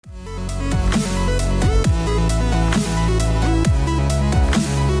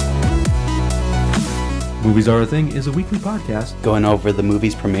Movies Are a Thing is a weekly podcast going over the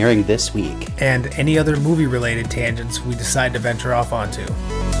movies premiering this week. And any other movie-related tangents we decide to venture off onto.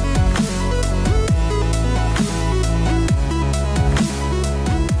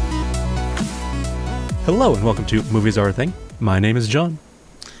 Hello and welcome to Movies Are a Thing. My name is John.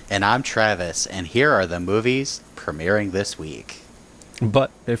 And I'm Travis, and here are the movies premiering this week.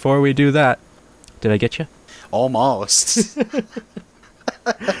 But before we do that, did I get you? Almost.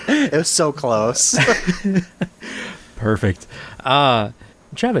 It was so close. Perfect.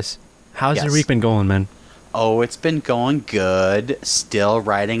 Travis, how's your Yes. week been going, man? Oh, it's been going good. Still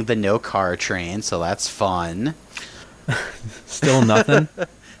riding the no car train, so that's fun. Still nothing?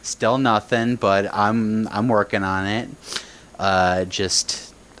 Still nothing, but I'm working on it. I'm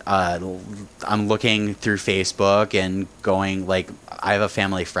looking through Facebook and going, like, I have a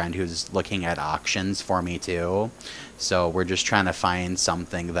family friend who's looking at auctions for me too. So we're just trying to find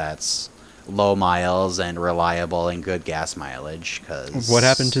something that's low miles and reliable and good gas mileage. Cause What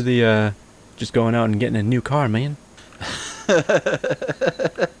happened to the, just going out and getting a new car, man?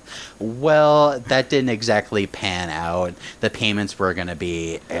 Well, that didn't exactly pan out. The payments were going to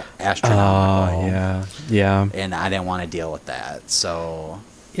be astronomical. Oh, yeah. And I didn't want to deal with that. So,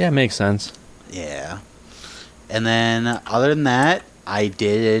 Yeah, it makes sense. yeah. And then, other than that, I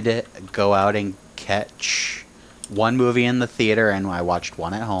did go out and catch one movie in the theater, and I watched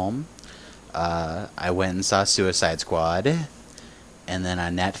one at home. I went and saw Suicide Squad. And then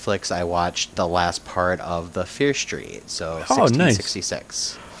on Netflix, I watched the last part of The Fear Street. So,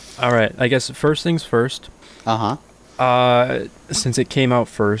 1666. All right, I guess first things first. Uh-huh. Since it came out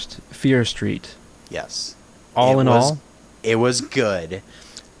first, Fear Street. Yes. All in all? It was good.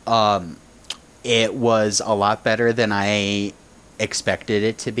 It was a lot better than I expected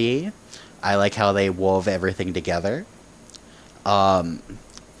it to be. I like how they wove everything together. If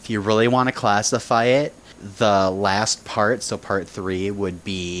you really want to classify it, the last part, so part 3, would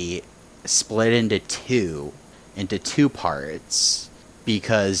be split into two parts.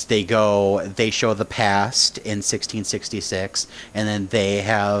 Because they show the past in 1666, and then they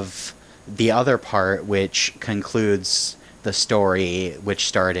have the other part which concludes the story which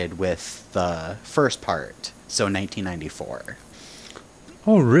started with the first part, so 1994.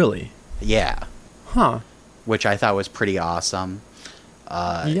 Oh, really? Yeah, Huh. which I thought was pretty awesome.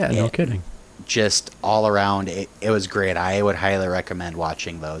 Yeah, no kidding. Just all around, it was great. I would highly recommend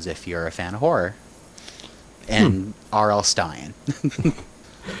watching those if you're a fan of horror. And R.L. Stein.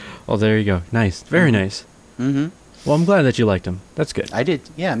 Well, there you go. Nice. Very nice. Mm-hmm. Well, I'm glad that you liked them. That's good. I did.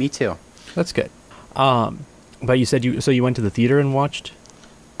 Yeah, me too. That's good. But you said you went to the theater and watched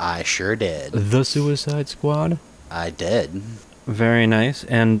I sure did. The Suicide Squad? I did. Very nice.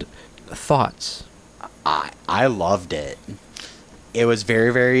 And thoughts? I loved it. It was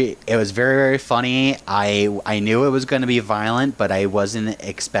very funny. I knew it was going to be violent, but I wasn't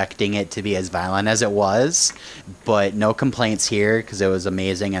expecting it to be as violent as it was. But no complaints here, because it was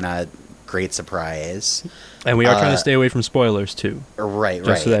amazing and a great surprise. And we are trying to stay away from spoilers, too. Right.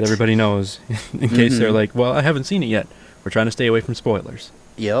 Just so that everybody knows, in case they're like, well, I haven't seen it yet. We're trying to stay away from spoilers.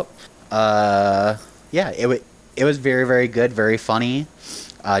 Yep. Yeah, it was very, very good, very funny.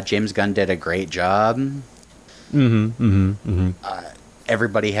 James Gunn did a great job.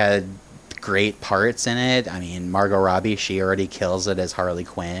 Everybody had great parts in it. I mean, Margot Robbie, she already kills it as Harley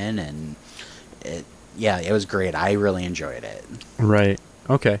Quinn, and it was great. I really enjoyed it. Right.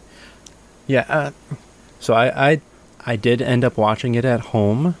 Okay. Yeah. So I did end up watching it at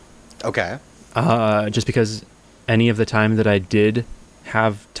home. Okay. Just because any of the time that I did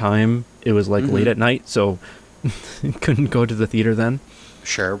have time, it was like late at night, so couldn't go to the theater then.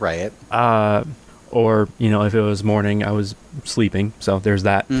 Sure. Right. Or, if it was morning, I was sleeping, so there's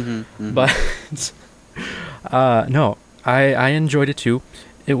that. But, no, I enjoyed it too.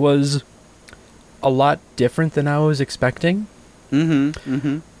 It was a lot different than I was expecting. I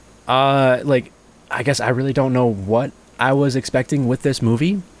guess I really don't know what I was expecting with this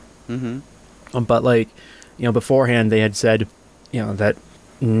movie. But, beforehand, they had said, that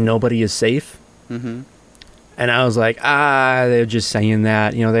nobody is safe. And I was like, they're just saying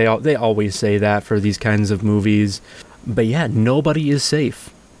that. They always say that for these kinds of movies. But yeah, nobody is safe.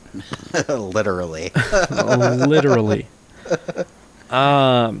 Literally. Literally.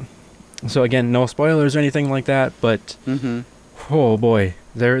 So again, no spoilers or anything like that. But oh boy,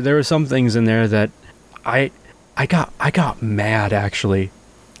 there were some things in there that I got mad actually.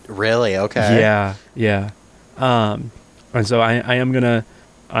 Really? Okay. Yeah. And so I am gonna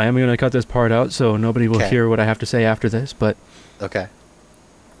cut this part out so nobody will hear what I have to say after this, but okay.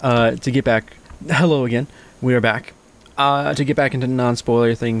 To get back, hello again. We are back. To get back into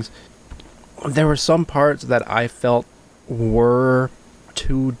non-spoiler things, there were some parts that I felt were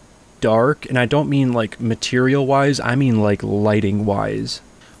too dark, and I don't mean like material wise, I mean like lighting wise.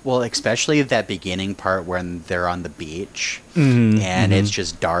 Well, especially that beginning part when they're on the beach Mm-hmm, and it's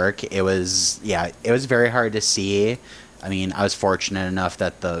just dark. It was very hard to see. I mean, I was fortunate enough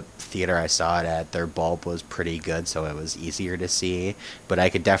that the theater I saw it at, their bulb was pretty good, so it was easier to see. But I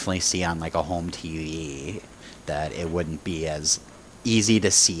could definitely see on like a home TV that it wouldn't be as easy to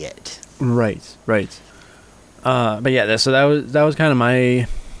see it. Right. But yeah, so that was kind of my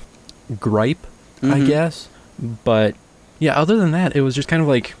gripe, I guess. But yeah, other than that, it was just kind of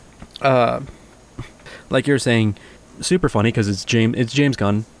like you're saying, super funny because it's James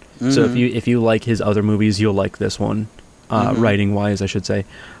Gunn. So if you like his other movies, you'll like this one. Writing wise, I should say.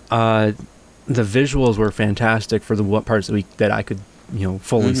 The visuals were fantastic for the parts that I could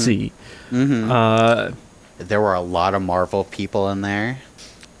fully see. There were a lot of Marvel people in there.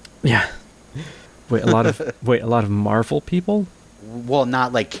 Yeah. A lot of Marvel people? Well,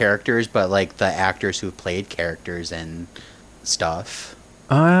 not like characters, but like the actors who played characters and stuff.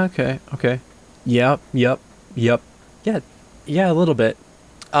 Okay. Yep. Yeah, a little bit.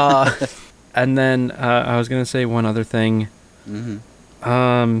 And then I was gonna say one other thing.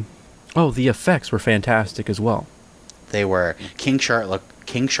 The effects were fantastic as well. They were. King Shark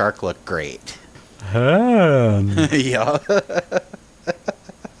looked great. Yeah.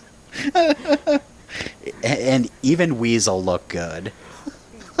 And even Weasel looked good.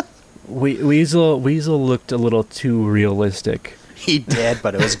 Weasel looked a little too realistic. He did,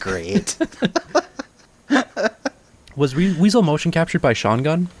 but it was great. Was Weasel motion captured by Sean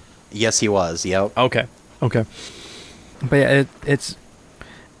Gunn? Yes, he was. Yep. Okay. But yeah, it's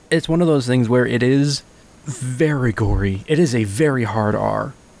one of those things where it is very gory. It is a very hard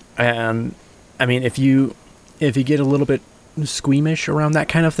R, and I mean, if you get a little bit squeamish around that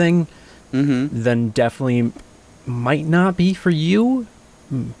kind of thing, then definitely might not be for you.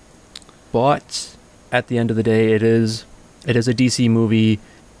 But at the end of the day, it is a DC movie.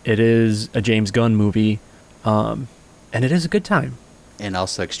 It is a James Gunn movie, and it is a good time. And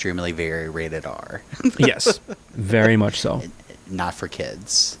also extremely very rated R. Yes, very much so. Not for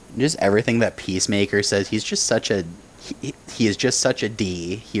kids. Just everything that Peacemaker says, he is just such a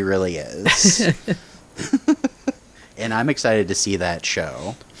D. He really is. And I'm excited to see that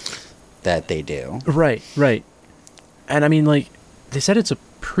show that they do. Right. And I mean, like, they said it's a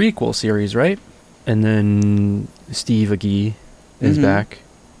prequel series, right? And then Steve Agee is back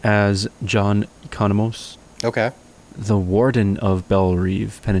as John Economos. Okay. The warden of Belle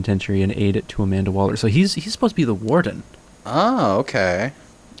Reve Penitentiary and aide to Amanda Waller. So he's supposed to be the warden. Oh, okay.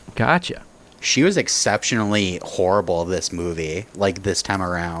 Gotcha. She was exceptionally horrible this movie, like this time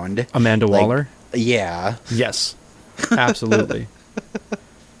around. Amanda Waller? Yeah. Yes. Absolutely.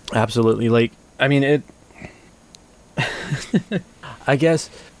 Absolutely. Like, I mean, it... I guess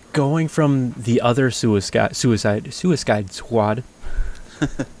going from the other Suicide Squad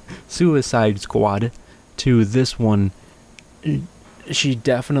to this one, she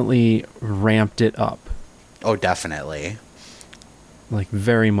definitely ramped it up. Oh, definitely. Like,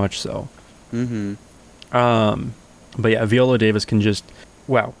 very much so. But yeah, Viola Davis can just...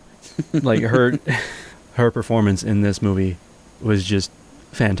 Wow. Like, her performance in this movie was just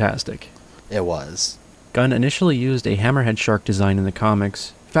fantastic. It was. Gunn initially used a hammerhead shark design in the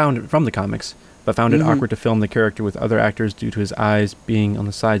comics, found it awkward to film the character with other actors due to his eyes being on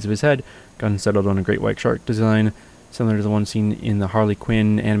the sides of his head. Gunn settled on a great white shark design, similar to the one seen in the Harley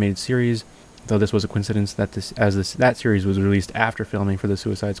Quinn animated series, though this was a coincidence that that series was released after filming for the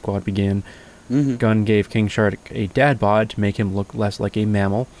Suicide Squad began. Gunn gave King Shark a dad bod to make him look less like a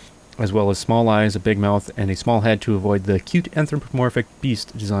mammal, as well as small eyes, a big mouth, and a small head to avoid the cute anthropomorphic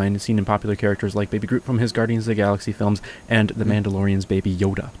beast design seen in popular characters like Baby Groot from his Guardians of the Galaxy films and The Mandalorian's Baby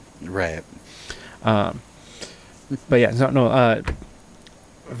Yoda. Right. But yeah,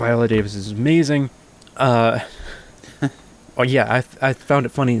 Viola Davis is amazing. Oh yeah, I found it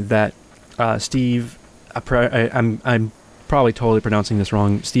funny that Steve, I'm probably totally pronouncing this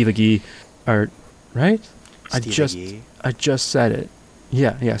wrong. Steve Agee, right? Agee. I just said it.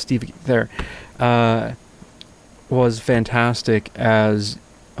 Yeah, Steve Agee, there, was fantastic as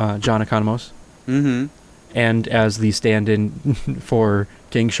John Economos. And as the stand-in for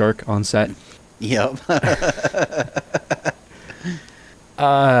King Shark on set. Yep.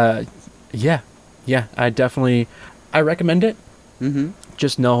 Yeah, I recommend it.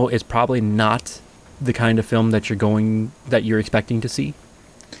 Just know it's probably not the kind of film that you're expecting to see.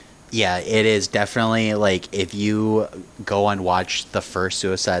 Yeah, it is definitely, like, if you go and watch the first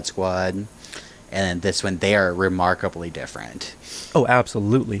Suicide Squad and this one, they are remarkably different. Oh,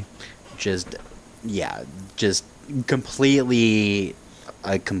 absolutely. just completely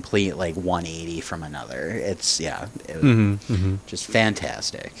a complete like 180 from another. It's it was just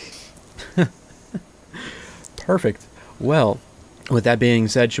fantastic. Perfect. Well, with that being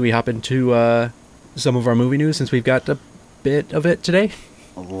said, should we hop into some of our movie news since we've got a bit of it today?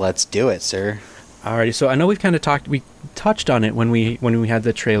 Let's do it, sir. Alrighty. So I know we've kind of touched on it when we had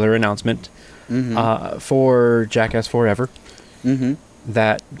the trailer announcement for Jackass Forever.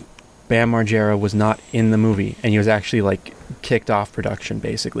 That Bam Margera was not in the movie, and he was actually like kicked off production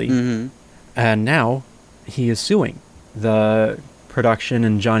basically. And now he is suing the production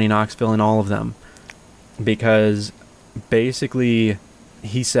and Johnny Knoxville and all of them because basically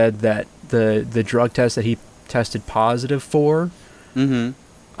he said that the drug test that he tested positive for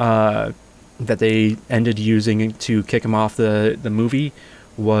that they ended using to kick him off the movie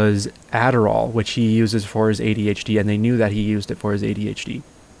was Adderall, which he uses for his ADHD, and they knew that he used it for his ADHD.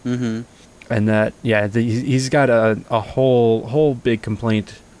 And that he's got a whole big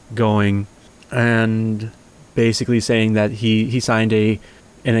complaint going, and basically saying that he signed an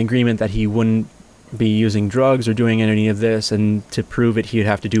agreement that he wouldn't be using drugs or doing any of this, and to prove it he'd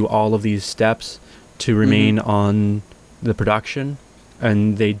have to do all of these steps to remain on the production.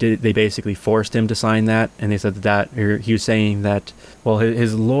 And they basically forced him to sign that, and they said that he was saying that, well,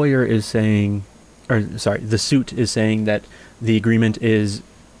 his lawyer is saying, the suit is saying that the agreement is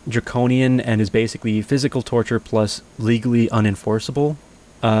draconian and is basically physical torture plus legally unenforceable.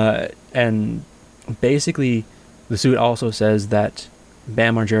 And basically the suit also says that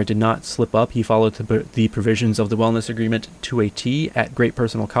Bam Margera did not slip up. He followed the provisions of the wellness agreement to a T at great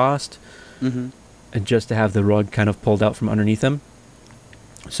personal cost, and just to have the rug kind of pulled out from underneath him.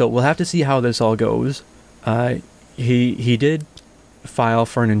 So we'll have to see how this all goes. He did file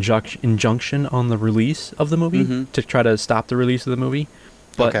for an injunction on the release of the movie to try to stop the release of the movie,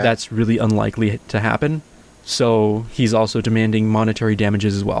 but that's really unlikely to happen. So he's also demanding monetary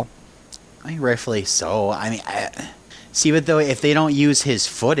damages as well. I mean, rightfully so. I mean, see, but though, if they don't use his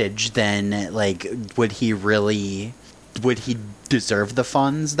footage, then like, would he deserve the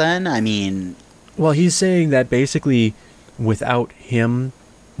funds then? I mean, well, he's saying that basically without him,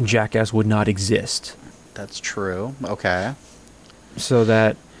 Jackass would not exist. That's true. Okay. So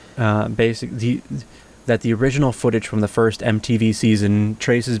that basically that the original footage from the first MTV season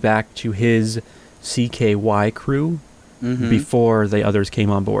traces back to his CKY crew before the others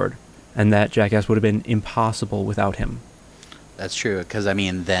came on board, and that Jackass would have been impossible without him. That's true, because I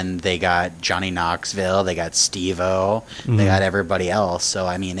mean, then they got Johnny Knoxville, they got Steve-O, they got everybody else. So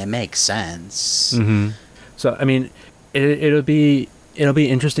I mean, it makes sense. So I mean, it'll be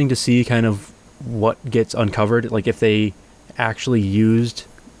interesting to see kind of what gets uncovered. Like if they actually used,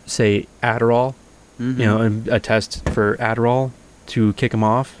 say, Adderall, a test for Adderall to kick him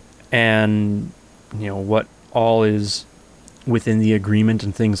off, and what all is within the agreement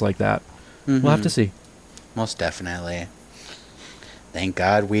and things like that. We'll have to see. Most definitely. Thank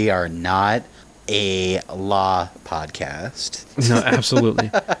God we are not a law podcast. No, absolutely.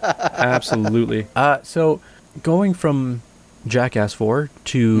 Absolutely. So going from Jackass 4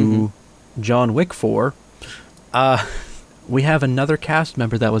 to John Wick 4, we have another cast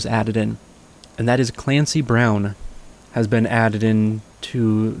member that was added in, and that is Clancy Brown has been added in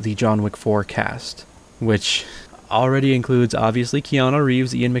to the John Wick 4 cast, which already includes obviously Keanu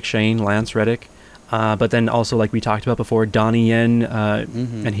Reeves, Ian McShane, Lance Reddick, but then also, like we talked about before, Donnie Yen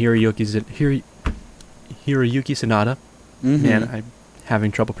and Hiroyuki Sanada. Man, I'm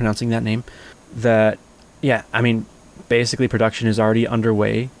having trouble pronouncing that name. I mean, basically production is already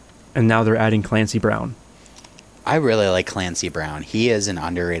underway, and now they're adding Clancy Brown. I really like Clancy Brown. He is an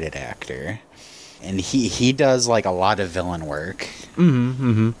underrated actor, and he does like a lot of villain work.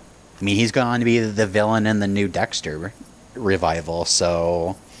 I mean, he's going to be the villain in the new Dexter revival,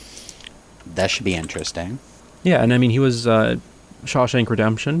 so that should be interesting. Yeah, and I mean, he was Shawshank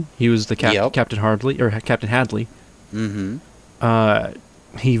Redemption. He was the Captain Hadley.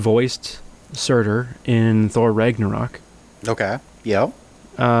 He voiced Surtur in Thor Ragnarok. Okay. Yep.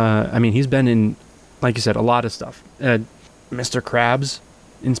 I mean, he's been in, like you said, a lot of stuff. Mr. Krabs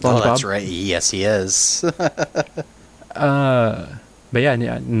in SpongeBob. Oh, that's right. Yes, he is. But yeah,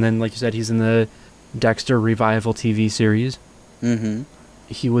 and then, like you said, he's in the Dexter revival TV series.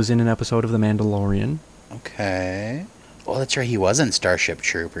 He was in an episode of The Mandalorian. Okay. Oh, that's right. He was in Starship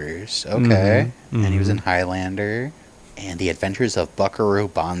Troopers. Okay. And he was in Highlander. And The Adventures of Buckaroo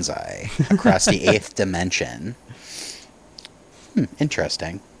Banzai Across the Eighth Dimension.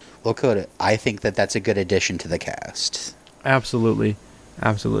 Interesting. Well, I think that's a good addition to the cast. Absolutely.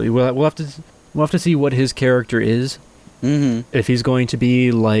 We'll have to see what his character is If he's going to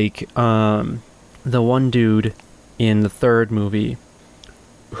be like the one dude in the third movie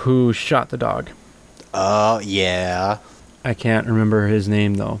who shot the dog. Oh, yeah. I can't remember his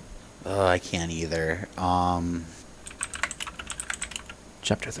name though. Oh, I can't either.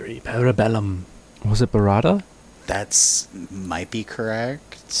 Chapter 3, Parabellum. Was it Barada? That's might be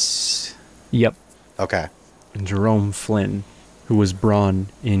correct. Yep. Okay. Jerome Flynn, who was Bronn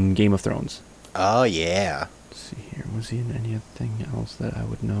in Game of Thrones. Oh, yeah. Let's see here. Was he in anything else that I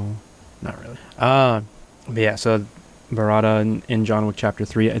would know? Not really. But yeah, so Barada in John Wick Chapter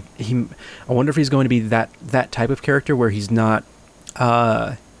 3. I wonder if he's going to be that type of character where he's not,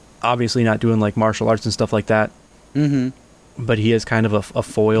 obviously not doing like martial arts and stuff like that. Mm-hmm. But he is kind of a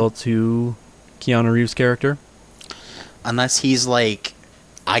foil to Keanu Reeves' character. Unless he's like,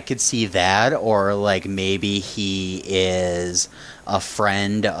 I could see that, or like maybe he is a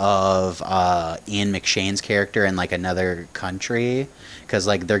friend of Ian McShane's character in like another country, because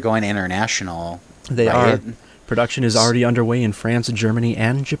like they're going international. They right? are. Production is already underway in France, Germany,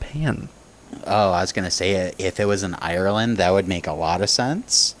 and Japan. Oh, I was gonna say if it was in Ireland, that would make a lot of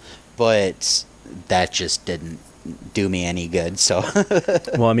sense, but that just didn't do me any good. So,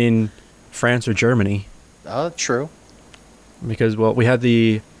 Well, I mean, France or Germany. oh, true. Because, well, we had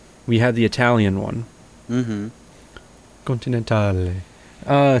the Italian one. Mm-hmm. Continentale.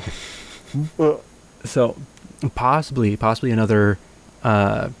 So, possibly another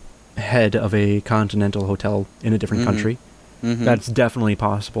head of a continental hotel in a different country. Mm-hmm. That's definitely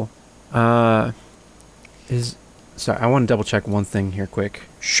possible. Sorry, I want to double check one thing here quick.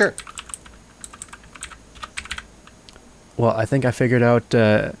 Sure. Well, I think I figured out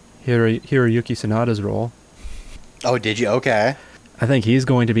Hiroyuki Sanada's role. Oh, did you? Okay. I think he's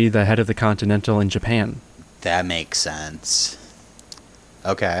going to be the head of the Continental in Japan. That makes sense.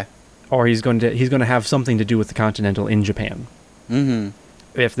 Okay. Or he's going to have something to do with the Continental in Japan. Mm-hmm.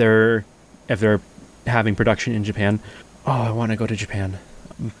 If they're having production in Japan. Oh, I want to go to Japan.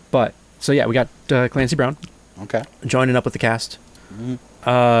 But so yeah, we got Clancy Brown Okay. joining up with the cast.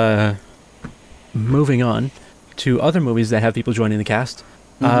 Mm-hmm. Moving on to other movies that have people joining the cast.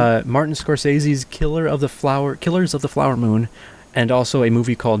 Martin Scorsese's Killers of the Flower Moon and also a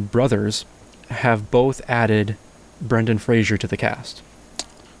movie called Brothers have both added Brendan Fraser to the cast.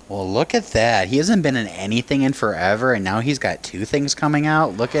 Well, look at that. He hasn't been in anything in forever, and now he's got 2 things coming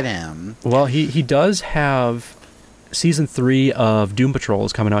out. Look at him. Well, he does have season 3 of Doom Patrol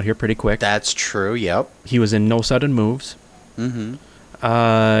is coming out here pretty quick. That's true, yep. He was in No Sudden Moves. Mm-hmm.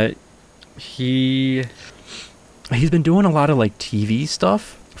 He's been doing a lot of like TV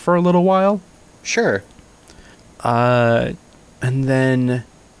stuff for a little while. Sure. And then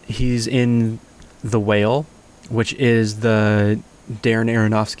he's in The Whale, which is the Darren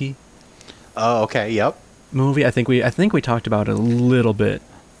Aronofsky Oh, okay, yep. movie. I think we talked about it a little bit.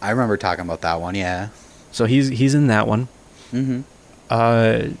 I remember talking about that one, yeah. So he's in that one. Mm-hmm.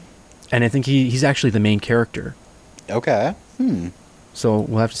 And I think he's actually the main character. Okay. So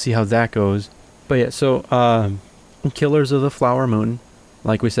we'll have to see how that goes. But yeah, so Killers of the Flower Moon,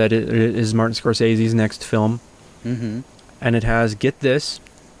 like we said, it is Martin Scorsese's next film. Mm-hmm. And it has, get this,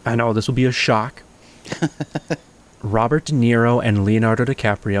 I know this will be a shock, Robert De Niro and Leonardo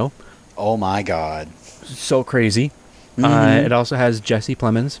DiCaprio. Oh my god. So crazy. Mm-hmm. It also has Jesse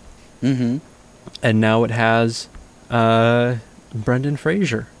Plemons. Mm-hmm. And now it has Brendan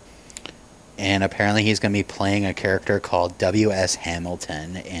Fraser. And apparently he's going to be playing a character called W.S.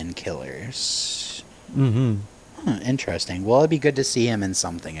 Hamilton in Killers. Mm-hmm. Interesting. Well, it'd be good to see him in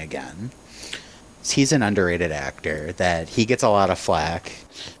something again. He's an underrated actor that he gets a lot of flack,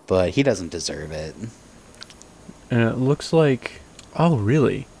 but he doesn't deserve it. And it looks like... Oh,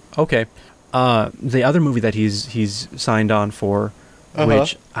 really? Okay. The other movie that he's signed on for,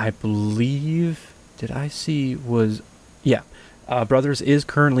 which I believe... Did I see was... Yeah. Brothers is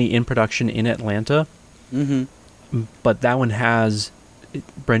currently in production in Atlanta. Mm-hmm. But that one has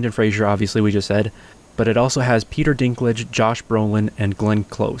Brendan Fraser, obviously, we just said. But it also has Peter Dinklage, Josh Brolin, and Glenn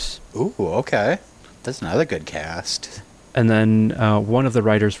Close. Ooh, okay. That's another good cast. And then one of the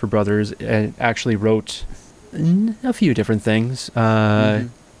writers for Brothers actually wrote a few different things.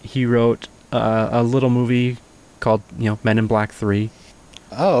 He wrote a little movie called, Men in Black 3.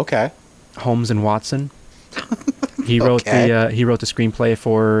 Oh, okay. Holmes and Watson. He wrote he wrote the screenplay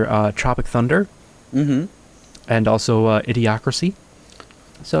for Tropic Thunder. Mm-hmm. And also Idiocracy.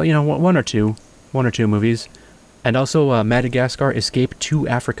 So, one or two movies. And also Madagascar Escape to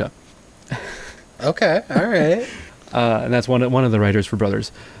Africa. Okay, all right. And that's one of the writers for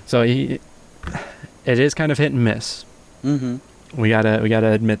Brothers. So it is kind of hit and miss. Mm-hmm. We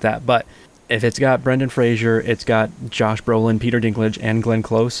gotta admit that. But if it's got Brendan Fraser, it's got Josh Brolin, Peter Dinklage, and Glenn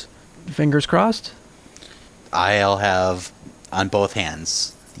Close. Fingers crossed. I'll have on both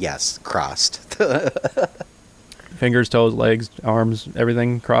hands. Yes, crossed. Fingers, toes, legs, arms,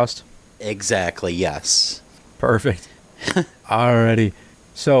 everything crossed. Exactly, yes. Perfect. Alrighty.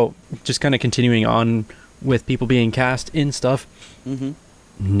 So, just kind of continuing on with people being cast in stuff. Mm-hmm.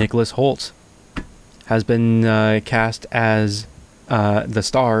 Nicholas Hoult has been cast as the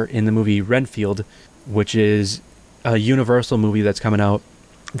star in the movie Renfield, which is a Universal movie that's coming out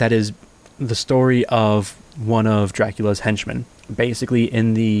that is the story of one of Dracula's henchmen. Basically,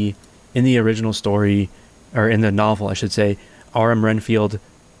 in the original story, or in the novel, I should say, R.M. Renfield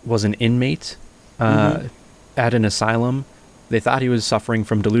was an inmate at an asylum. They thought he was suffering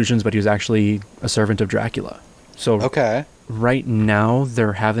from delusions, but he was actually a servant of Dracula. So Okay. right now,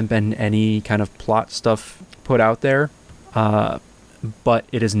 there haven't been any kind of plot stuff put out there, but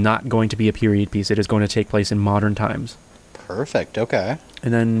it is not going to be a period piece. It is going to take place in modern times. Perfect, okay.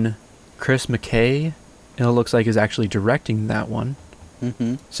 And then Chris McKay, it looks like, is actually directing that one.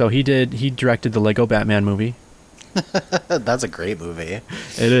 Mm-hmm. So he directed the Lego Batman movie. That's a great movie.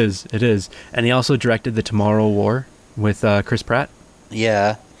 It is. And he also directed the Tomorrow War with Chris Pratt.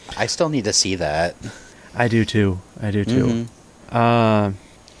 Yeah, I still need to see that. I do too. And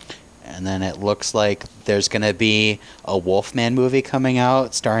then it looks like there's going to be a Wolfman movie coming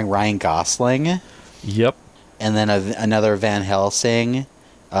out starring Ryan Gosling. Yep. And then another Van Helsing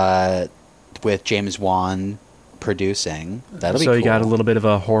with James Wan producing. That'll be So cool. you got a little bit of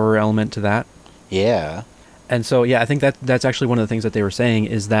a horror element to that. Yeah. And so, yeah, I think that's actually one of the things that they were saying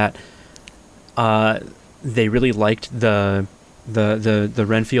is that they really liked the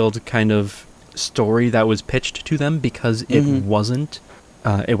Renfield kind of story that was pitched to them because it wasn't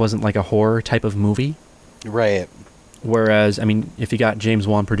like a horror type of movie. Right. Whereas, I mean, if you got James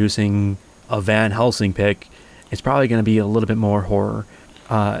Wan producing a Van Helsing pick, it's probably going to be a little bit more horror.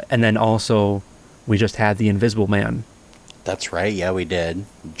 And then also, we just had The Invisible Man. That's right. Yeah, we did.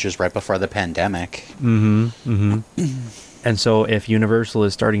 Just right before the pandemic. And so if Universal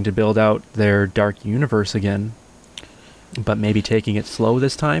is starting to build out their dark universe again, but maybe taking it slow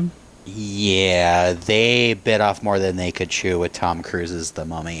this time. Yeah, they bit off more than they could chew with Tom Cruise's The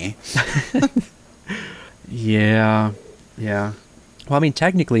Mummy. Yeah. Well, I mean,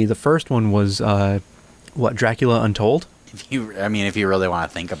 technically, the first one was, Dracula Untold? If you really want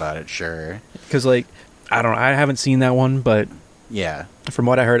to think about it, sure. Because, like, I haven't seen that one, but Yeah. from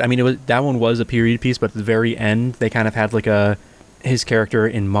what I heard, I mean, that one was a period piece, but at the very end, they kind of had, like, his character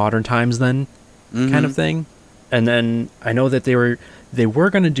in modern times then kind of thing. And then I know that they were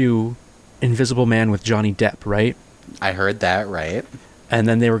going to do Invisible Man with Johnny Depp, right? I heard that, right? And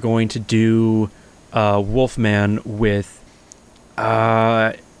then they were going to do Wolfman with,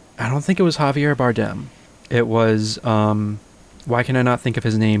 I don't think it was Javier Bardem. It was, why can I not think of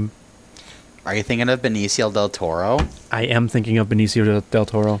his name? Are you thinking of Benicio del Toro? I am thinking of Benicio del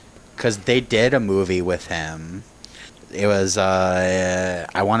Toro. Because they did a movie with him. It was,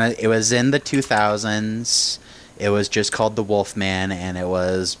 it was in the 2000s. It was just called The Wolfman, and it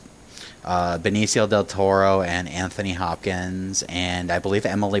was Benicio del Toro and Anthony Hopkins, and I believe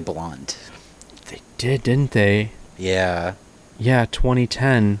Emily Blunt. They did, didn't they? Yeah. Yeah,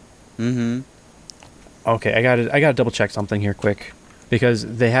 2010. Mm-hmm. Okay, I gotta double check something here quick. Because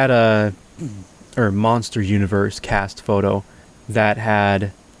they had a Monster Universe cast photo that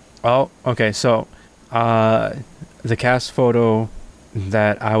had... Oh, okay, so the cast photo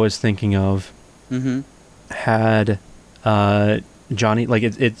that I was thinking of had Johnny, like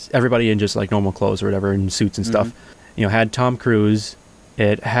it's everybody in just like normal clothes or whatever, in suits and stuff. You know, had Tom Cruise.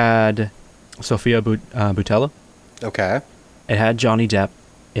 It had Sophia Boutella. Okay. It had Johnny Depp.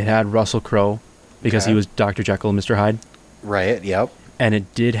 It had Russell Crowe because he was Dr. Jekyll and Mr. Hyde. Right, yep. And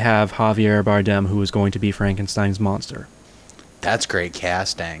it did have Javier Bardem, who was going to be Frankenstein's monster. That's great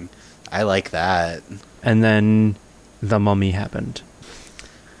casting. I like that. And then The Mummy happened.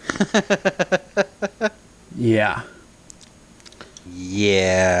 Yeah.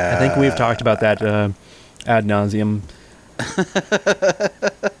 Yeah. I think we've talked about that ad nauseum.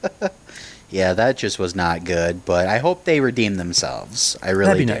 Yeah, that just was not good, but I hope they redeem themselves. I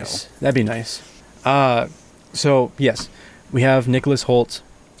really do. That'd be nice. So, yes, we have Nicholas Hoult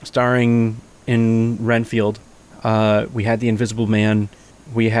starring in Renfield. We had The Invisible Man.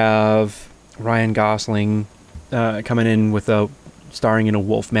 We have Ryan Gosling coming in with starring in a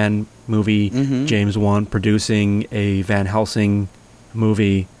Wolfman movie. James Wan producing a Van Helsing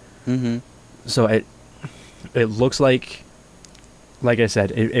movie. So it looks like I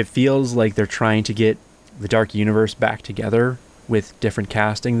said, it feels like they're trying to get the Dark Universe back together with different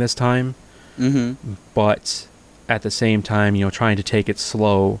casting this time. but at the same time, trying to take it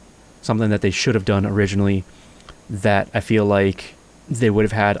slow, something that they should have done originally, that I feel like they would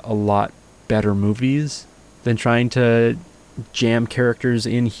have had a lot better movies than trying to jam characters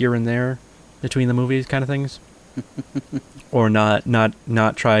in here and there between the movies kind of things. Or not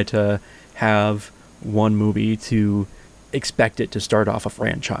try to have one movie to expect it to start off a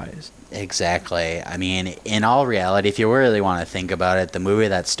franchise. Exactly. I mean, in all reality, if you really want to think about it, the movie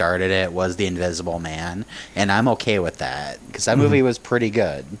that started it was The Invisible Man, and I'm okay with that because that movie was pretty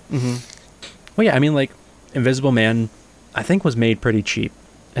good. Well, yeah, I mean, like, Invisible Man, I think, was made pretty cheap,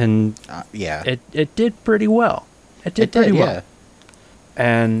 and yeah, it did pretty well. It did pretty well. Yeah.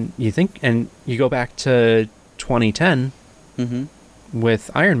 And you go back to 2010 with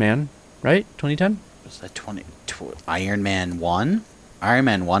Iron Man, right? 2010? Was that Iron Man 1? Iron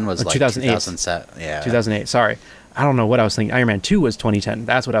Man 1 was like 2007. Yeah. 2008, sorry. I don't know what I was thinking. Iron Man 2 was 2010.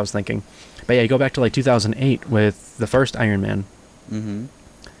 That's what I was thinking. But yeah, you go back to like 2008 with the first Iron Man.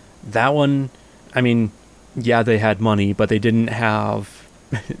 That one, I mean, yeah, they had money, but they didn't have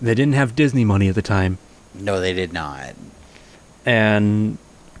Disney money at the time. No, they did not. And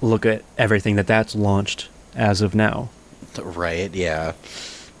look at everything that's launched as of now. Right, yeah.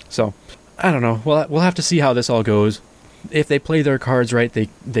 So, I don't know. We'll have to see how this all goes. If they play their cards right,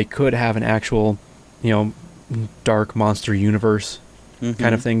 they could have an actual, dark monster universe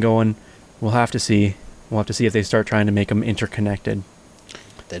kind of thing going. We'll have to see. We'll have to see if they start trying to make them interconnected.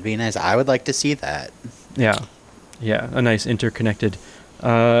 That'd be nice. I would like to see that. Yeah. Yeah, a nice interconnected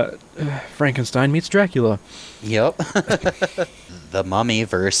Frankenstein meets Dracula. Yep. The Mummy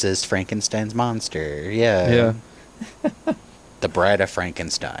versus Frankenstein's monster. Yeah. The Bride of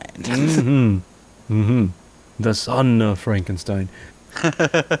Frankenstein. The son of Frankenstein.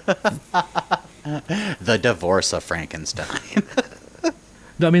 The Divorce of Frankenstein.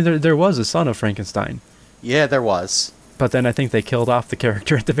 I mean, there was a son of Frankenstein. Yeah, there was. But then I think they killed off the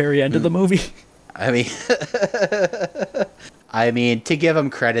character at the very end of the movie. I mean, to give them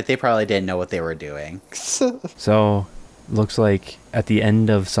credit, they probably didn't know what they were doing. So, looks like at the end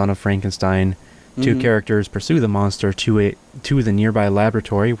of Son of Frankenstein, two characters pursue the monster to the nearby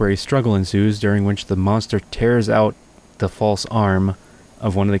laboratory, where a struggle ensues, during which the monster tears out the false arm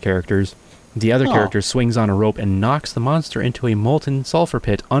of one of the characters. The other character swings on a rope and knocks the monster into a molten sulfur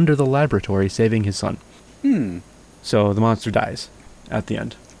pit under the laboratory, saving his son. So the monster dies at the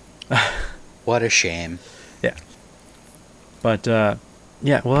end. What a shame. Yeah. But,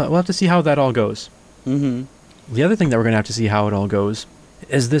 yeah, we'll have to see how that all goes. The other thing that we're going to have to see how it all goes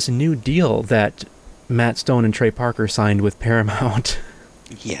is this new deal that Matt Stone and Trey Parker signed with Paramount.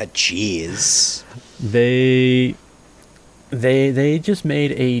 Yeah, jeez. They just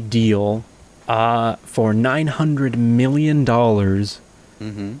made a deal for $900 million,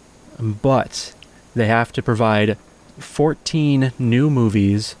 but they have to provide 14 new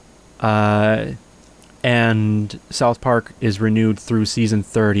movies, and South Park is renewed through season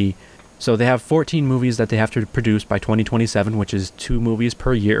 30. So they have 14 movies that they have to produce by 2027, which is 2 movies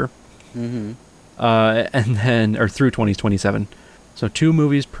per year. And then, or through 2027. So 2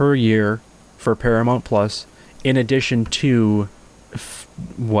 movies per year for Paramount Plus, in addition to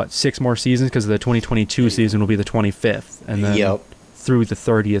 6 more seasons, because the 2022 season will be the 25th, and then through the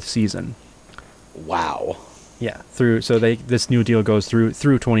 30th season. Wow. Yeah, so this new deal goes through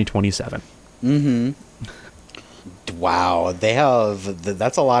 2027. Wow, they have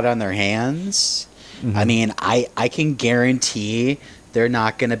that's a lot on their hands. I mean, I can guarantee they're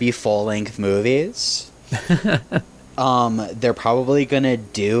not going to be full-length movies. They're probably going to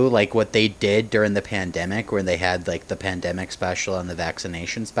do like what they did during the pandemic, where they had like the pandemic special and the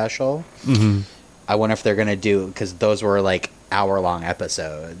vaccination special. I wonder if they're going to do, because those were like hour-long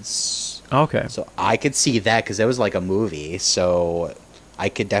episodes. Okay. So I could see that, because it was like a movie, so I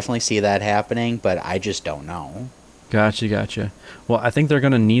could definitely see that happening, but I just don't know. Gotcha. Well, I think they're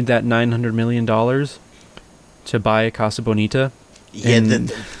going to need that $900 million to buy Casa Bonita. Yeah,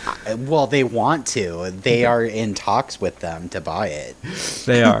 well, they want to. They are in talks with them to buy it.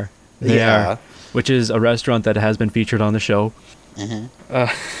 They are. They are. Which is a restaurant that has been featured on the show.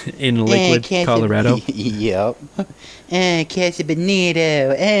 In Lakewood, Colorado. Yep. Casa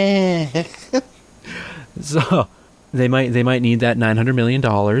Bonita. So, they might need that $900 million.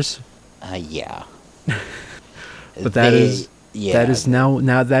 Yeah. But that is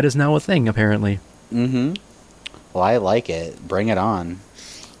now a thing, apparently. Well, I like it. Bring it on.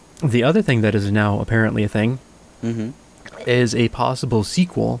 The other thing that is now apparently a thing is a possible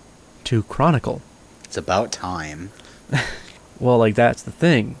sequel to Chronicle. It's about time. Well, like, that's the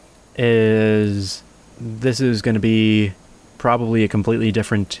thing, is this is going to be probably a completely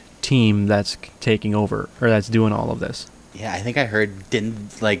different team that's taking over or that's doing all of this. Yeah, I think I heard,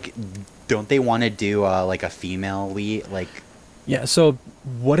 don't they want to do like a female lead? Like, Yeah, so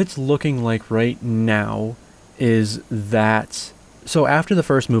what it's looking like right now is that, so after the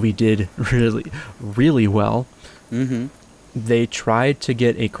first movie did really, really well, they tried to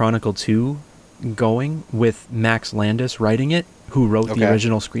get a Chronicle 2 going with Max Landis writing it, who wrote the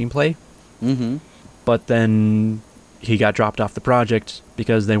original screenplay. But then he got dropped off the project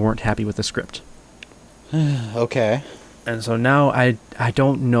because they weren't happy with the script. Okay. And so now I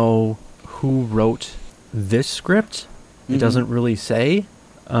don't know who wrote this script. It doesn't really say.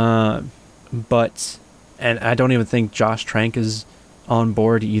 But, and I don't even think Josh Trank is on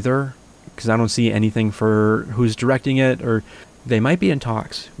board either, because I don't see anything for who's directing it, or they might be in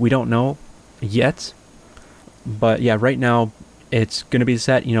talks. We don't know yet. But yeah, right now it's going to be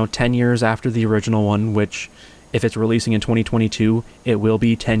set, 10 years after the original one, which if it's releasing in 2022, it will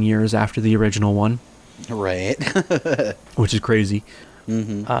be 10 years after the original one. Right. Which is crazy.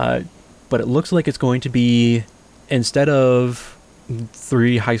 But it looks like it's going to be, instead of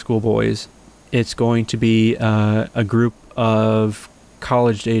 3 high school boys, it's going to be a group of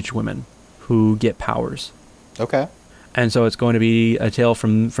college-age women who get powers. Okay. And so it's going to be a tale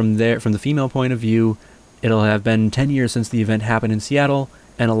from the female point of view. It'll have been 10 years since the event happened in Seattle,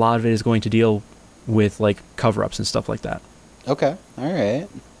 and a lot of it is going to deal with like cover-ups and stuff like that. Okay. All right.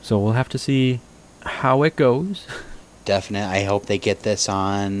 So we'll have to see how it goes. Definitely. I hope they get this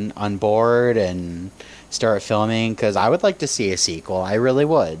on board and start filming, because I would like to see a sequel. I really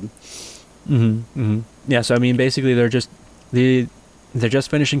would. Yeah, so I mean, basically they're just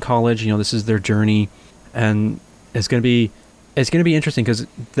finishing college. This is their journey, and it's gonna be interesting because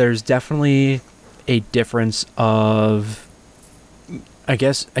there's definitely a difference of, I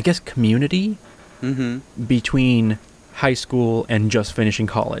guess community between high school and just finishing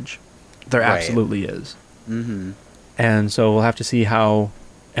college. There absolutely is. And so we'll have to see how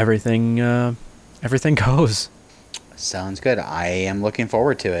everything goes. Sounds good. I am looking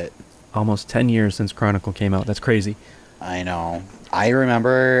forward to it. Almost 10 years since Chronicle came out. That's crazy. I know. I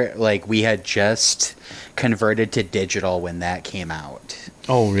remember, we had just converted to digital when that came out.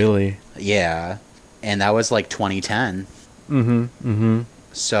 Oh, really? Yeah. And that was, 2010.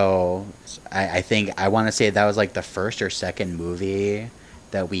 So, I think, I want to say that was, the first or second movie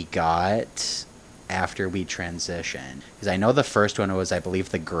that we got after we transitioned. Because I know the first one was, I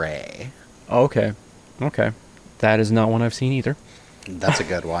believe, The Gray. Okay. That is not one I've seen either. That's a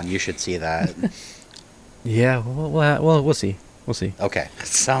good one. You should see that. Yeah, well, we'll see. We'll see. Okay.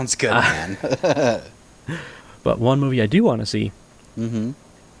 Sounds good, man. But one movie I do want to see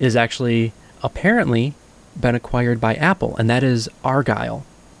is actually apparently been acquired by Apple, and that is Argylle,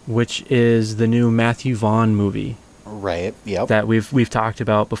 which is the new Matthew Vaughn movie. Right, yep. That we've talked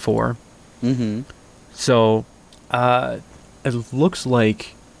about before. So, it looks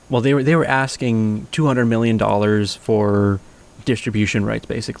like, well, they were asking $200 million for distribution rights,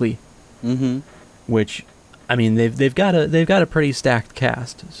 basically. Which, I mean, they've got a pretty stacked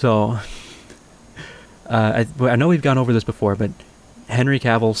cast. So, I know we've gone over this before, but Henry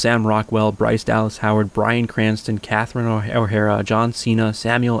Cavill, Sam Rockwell, Bryce Dallas Howard, Bryan Cranston, Catherine O'Hara, John Cena,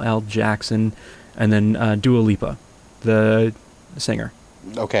 Samuel L. Jackson, and then Dua Lipa, the singer.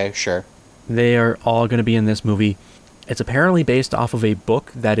 Okay, sure. They are all going to be in this movie. It's apparently based off of a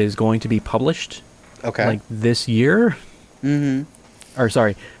book that is going to be published. Okay. This year. Or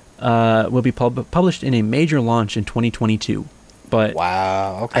sorry, will be published in a major launch in 2022. But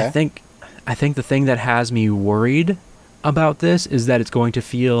wow. Okay. I think the thing that has me worried about this is that it's going to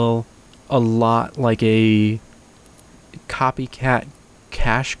feel a lot like a copycat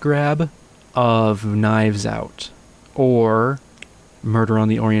cash grab of Knives Out or Murder on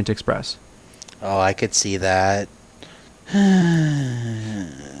the Orient Express. Oh, I could see that. I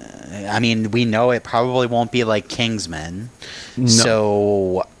mean, we know it probably won't be like Kingsman. No.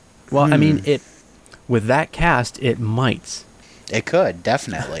 So, well, I mean, with that cast, it might. It could,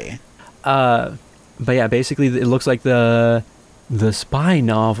 definitely. But yeah, basically, it looks like the spy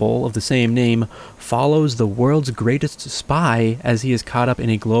novel of the same name follows the world's greatest spy as he is caught up in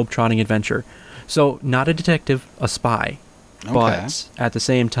a globe-trotting adventure. So, not a detective, a spy. Okay. But at the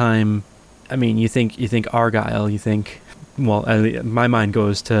same time, I mean, you think Argylle, you think, well, my mind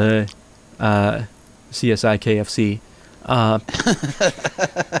goes to CSI KFC.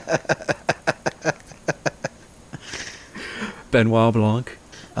 Benoit Blanc.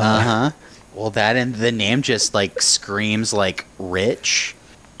 Well, that and the name just screams rich,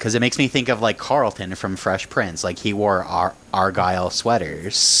 because it makes me think of Carlton from Fresh Prince. He wore Argyle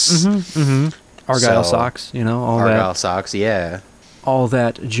sweaters. Argyle So, socks, all Argyle socks, yeah. all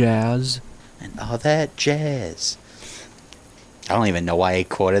that jazz. And all that jazz. I don't even know why I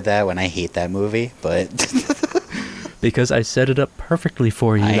quoted that when I hate that movie, but Because I set it up perfectly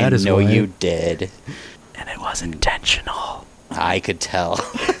for you. I that is know why. you did. And it was intentional. I could tell.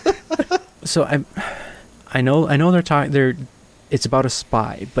 So I know they're talking. It's about a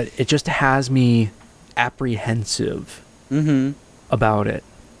spy, but it just has me apprehensive about it.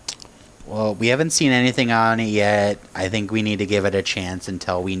 Well, we haven't seen anything on it yet. I think we need to give it a chance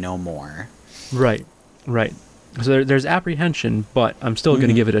until we know more. Right. So there's apprehension, but I'm still going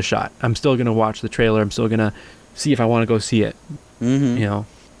to give it a shot. I'm still going to watch the trailer. I'm still going to see if I want to go see it. Yeah.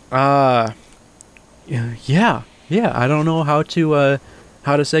 I don't know how to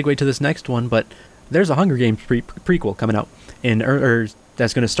segue to this next one, but there's a Hunger Games prequel coming out or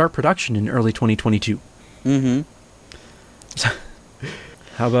that's going to start production in early 2022.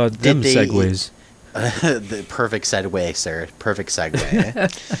 How about them segues? The perfect segue, sir. Perfect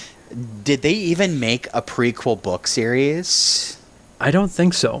segue. Did they even make a prequel book series? I don't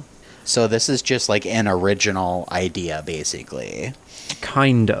think so. So this is just like an original idea, basically.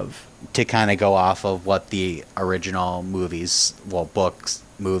 Kind of. To kind of go off of what the original movies, books,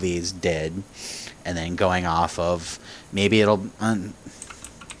 movies did. And then going off of, maybe it'll... I'm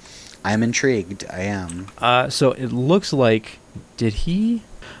intrigued. I am. So it looks like... Did he...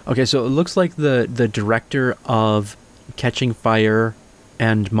 Okay, so it looks like the director of Catching Fire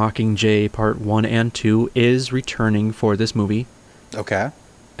and Mockingjay Part 1 and 2 is returning for this movie. Okay.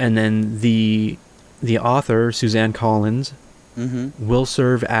 And then the author, Suzanne Collins, will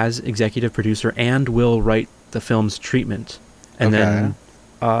serve as executive producer and will write the film's treatment. And then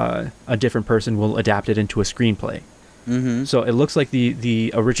a different person will adapt it into a screenplay. So it looks like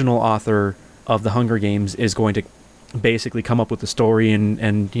the original author of The Hunger Games is going to basically come up with the story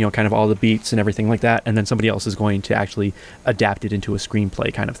and kind of all the beats and everything like that, and then somebody else is going to actually adapt it into a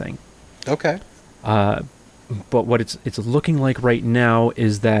screenplay kind of thing. Okay. But what it's looking like right now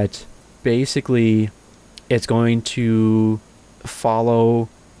is that basically it's going to follow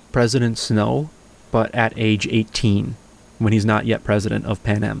President Snow, but at age 18, when he's not yet president of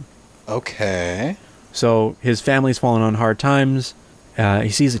Panem. Okay. So his family's fallen on hard times. He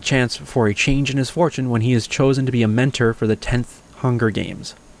sees a chance for a change in his fortune when he is chosen to be a mentor for the 10th Hunger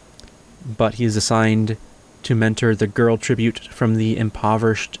Games. But he is assigned to mentor the girl tribute from the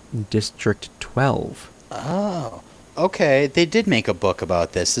impoverished District 12. Oh. Okay, they did make a book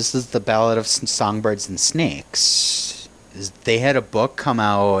about this. This is the Ballad of Songbirds and Snakes. They had a book come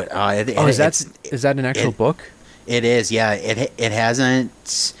out. Is that an actual book? It is, yeah. It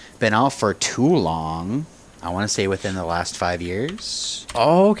hasn't been out for too long. I want to say within the last 5 years.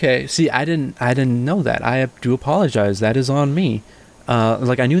 Oh, okay. See, I didn't know that. I do apologize. That is on me.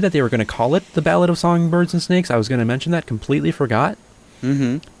 I knew that they were going to call it The Ballad of Songbirds and Snakes. I was going to mention that. Completely forgot.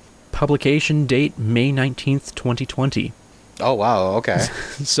 Publication date May 19th, 2020. Oh, wow. Okay.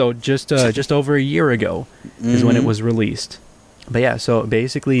 So just over a year ago is when it was released. But yeah, so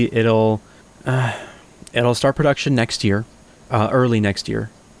basically it'll start production next year, early next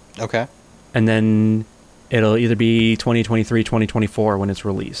year. Okay. And then it'll either be 2023, 2024 when it's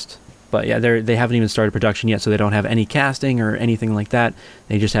released. But yeah, they haven't even started production yet, so they don't have any casting or anything like that.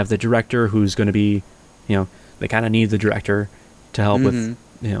 They just have the director who's going to be, they kind of need the director to help with,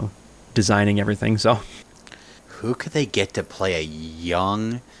 designing everything. So who could they get to play a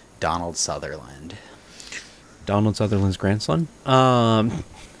young Donald Sutherland? Donald Sutherland's grandson? Well,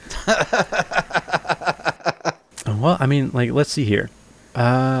 I mean, let's see here.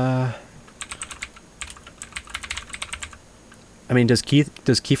 I mean, does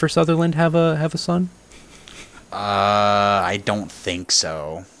Kiefer Sutherland have a son? I don't think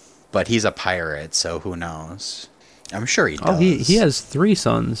so. But he's a pirate, so who knows? I'm sure he does. Oh, he has 3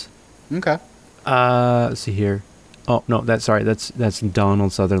 sons. Okay. Let's see here. Oh no, that's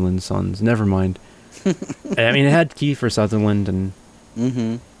Donald Sutherland's sons. Never mind. I mean, it had Kiefer Sutherland and.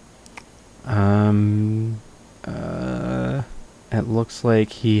 It looks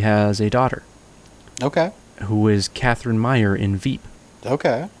like he has a daughter. Okay. Who is Catherine Meyer in Veep.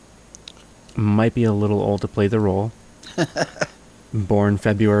 Okay. Might be a little old to play the role. Born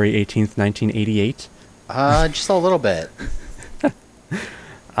February 18th, 1988. Just a little bit.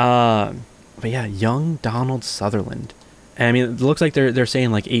 But yeah, young Donald Sutherland. And I mean, it looks like they're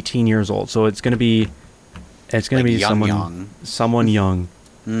saying 18 years old, so it's gonna be someone young.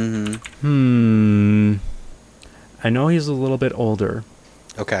 I know he's a little bit older.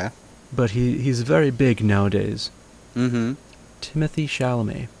 Okay. But he's very big nowadays. Timothy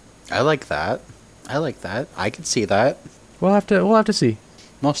Chalamet. I like that. I could see that. We'll have to see.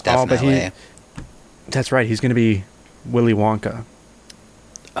 Most definitely. That's right. He's going to be Willy Wonka.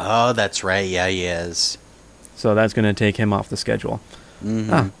 Oh, that's right. Yeah, he is. So that's going to take him off the schedule.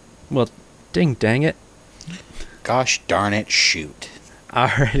 Mm-hmm. Well, ding dang it. Gosh darn it, shoot.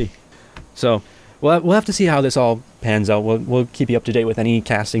 Alrighty. So we'll have to see how this all pans out. We'll keep you up to date with any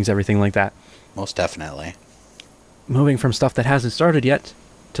castings, everything like that. Most definitely. Moving from stuff that hasn't started yet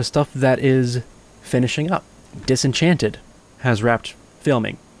to stuff that is finishing up. Disenchanted has wrapped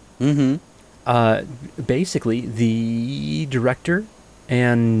filming. Mm-hmm. Basically, the director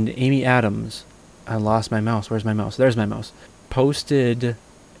and Amy Adams, I lost my mouse. Where's my mouse? There's my mouse. Posted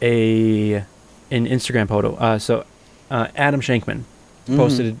an Instagram photo. Adam Shankman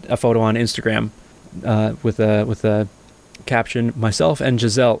posted a photo on Instagram with a caption, "Myself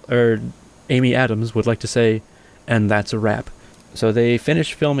and Amy Adams would like to say, and that's a wrap." So they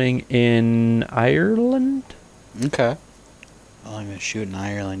finished filming in Ireland. Okay. Well, I'm going to shoot in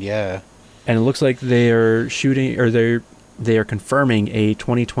Ireland, yeah. And it looks like they are shooting, or they are confirming a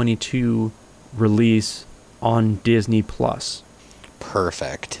 2022 release on Disney Plus.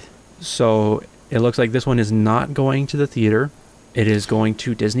 Perfect. So it looks like this one is not going to the theater. It is going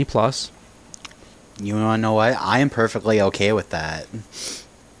to Disney Plus. You want to know what? I am perfectly okay with that.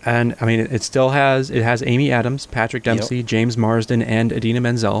 And I mean, it has Amy Adams, Patrick Dempsey, Yep. James Marsden, and Idina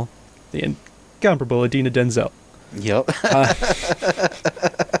Menzel, the incomparable Idina Denzel. Yep.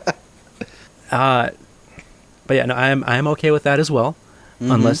 But yeah, no, I'm okay with that as well,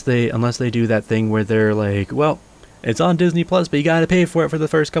 unless they do that thing where they're like, well, it's on Disney Plus, but you got to pay for it for the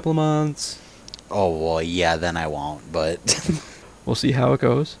first couple of months. Oh, well, yeah, then I won't, but... We'll see how it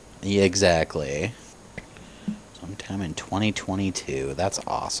goes. Yeah, exactly. Sometime in 2022. That's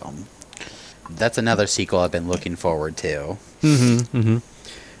awesome. That's another sequel I've been looking forward to.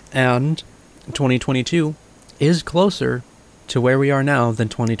 And 2022 is closer to where we are now than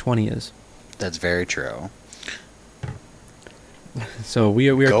 2020 is. That's very true. So we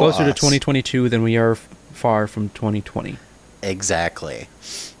are Go closer to us. 2022 than we are far from 2020. Exactly.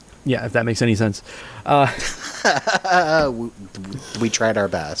 Yeah, if that makes any sense. We tried our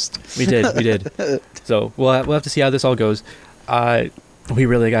best. We did. So we'll have to see how this all goes. We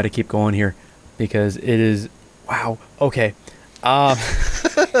really got to keep going here because it is wow. Okay.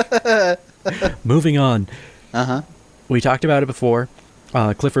 Moving on. We talked about it before.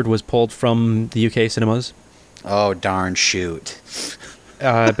 Clifford was pulled from the UK cinemas. Oh, darn shoot.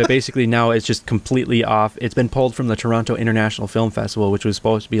 But basically now it's just completely off. It's been pulled from the Toronto International Film Festival, which was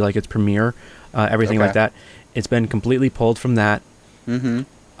supposed to be like its premiere, everything like that. It's been completely pulled from that.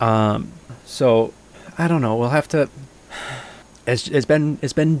 So I don't know. We'll have to. It's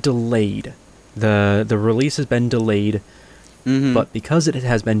been delayed. The release has been delayed, but because it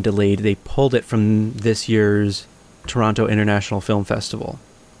has been delayed, they pulled it from this year's Toronto International Film Festival.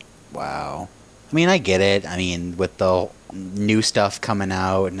 Wow. I mean, I get it. I mean, with the new stuff coming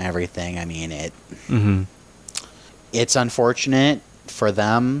out and everything, I mean, it's unfortunate for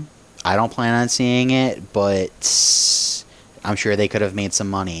them. I don't plan on seeing it, but I'm sure they could have made some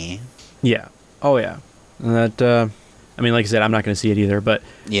money. Yeah. Oh, yeah. That, I mean, like I said, I'm not going to see it either, but...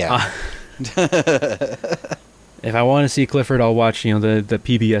 Yeah. If I want to see Clifford, I'll watch, the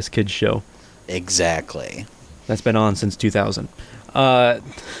PBS Kids show. Exactly. That's been on since 2000.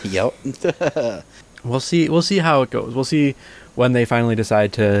 Yep. We'll see how it goes. We'll see when they finally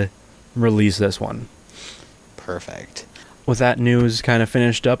decide to release this one. Perfect. With that news kind of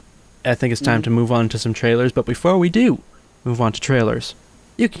finished up, I think it's time to move on to some trailers. But before we do move on to trailers,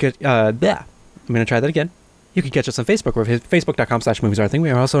 you can get I'm going to try that again. You can catch us on Facebook. We're at facebook.com/moviesarething. We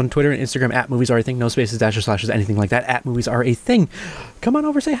are also on Twitter and Instagram at @moviesarething. No spaces, dashes, slashes, anything like that. At @moviesarething. Come on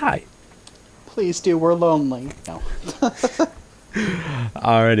over, say hi. Please do. We're lonely. No.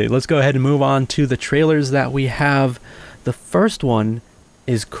 Alrighty, let's go ahead and move on to the trailers that we have. The first one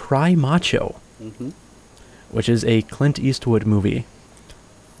is Cry Macho, which is a Clint Eastwood movie.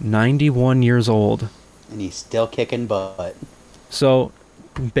 91 years old. And he's still kicking butt. So,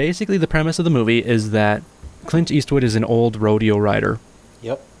 basically the premise of the movie is that Clint Eastwood is an old rodeo rider.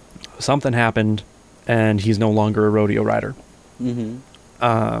 Yep. Something happened, and he's no longer a rodeo rider.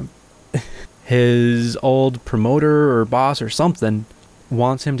 His old promoter or boss or something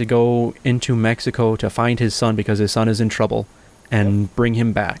wants him to go into Mexico to find his son because his son is in trouble and bring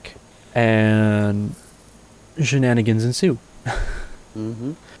him back. And shenanigans ensue.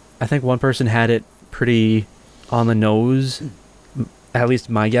 I think one person had it pretty on the nose. At least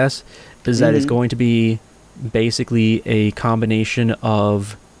my guess is that it's going to be basically a combination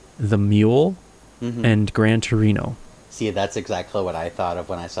of The Mule and Gran Torino. See, that's exactly what I thought of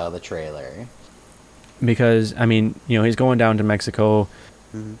when I saw the trailer. Because, I mean, he's going down to Mexico.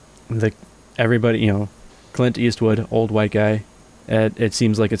 everybody, Clint Eastwood, old white guy. It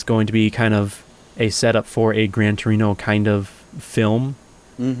seems like it's going to be kind of a setup for a Gran Torino kind of film,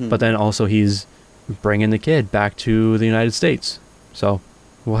 but then also he's bringing the kid back to the United States. So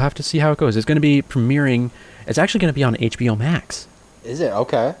we'll have to see how it goes. It's going to be premiering. It's actually going to be on HBO Max. Is it?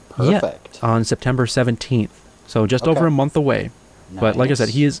 Okay. Perfect. Yeah, on September 17th. So just over a month away. Nice. But like I said,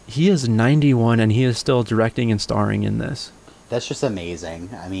 he is 91 and he is still directing and starring in this. That's just amazing.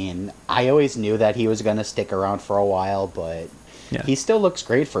 I mean, I always knew that he was going to stick around for a while, but he still looks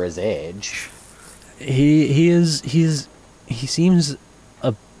great for his age. He seems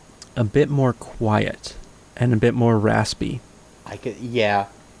a bit more quiet and a bit more raspy.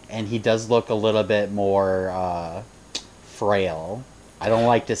 And he does look a little bit more frail. I don't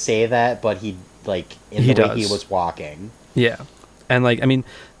like to say that, but the way he was walking. Yeah. And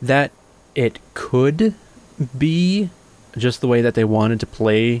that it could be just the way that they wanted to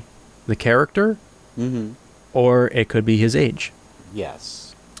play the character, or it could be his age.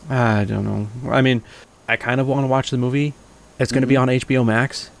 Yes. I don't know. I mean, I kind of want to watch the movie. It's going to be on HBO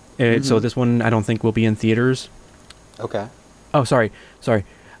Max, so this one I don't think will be in theaters. Okay. Oh, sorry.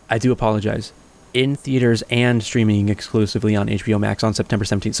 I do apologize. In theaters and streaming exclusively on HBO Max on September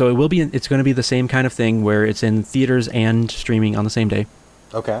 17th. So it's going to be the same kind of thing where it's in theaters and streaming on the same day.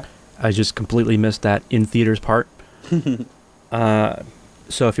 Okay. I just completely missed that in theaters part.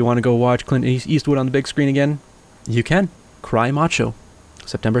 So if you want to go watch Clint Eastwood on the big screen again, you can. Cry Macho,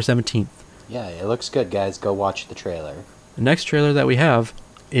 September 17th. Yeah, it looks good, guys. Go watch the trailer. The next trailer that we have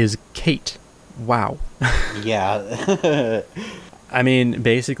is Kate. Wow. Yeah. I mean,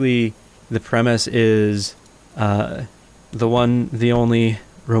 basically, the premise is the only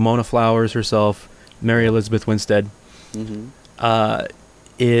Ramona Flowers herself, Mary Elizabeth Winstead,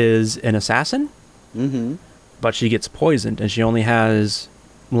 is an assassin, but she gets poisoned, and she only has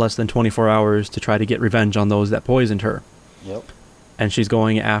less than 24 hours to try to get revenge on those that poisoned her. Yep. And she's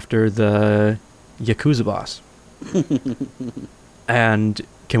going after the Yakuza boss. And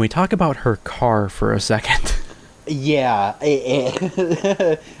can we talk about her car for a second? Yeah.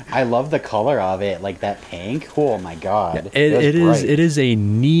 I love the color of it, like that pink. Oh my god. It is a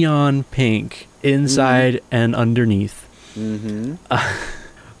neon pink inside and underneath.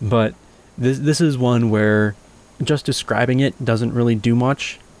 But this is one where just describing it doesn't really do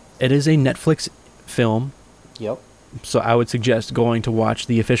much. It is a Netflix film. Yep. So I would suggest going to watch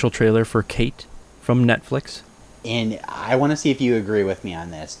the official trailer for Kate from Netflix. And I want to see if you agree with me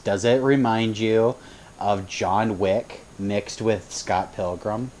on this. Does it remind you of John Wick mixed with Scott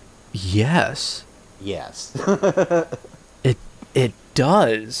Pilgrim? Yes. Yes. It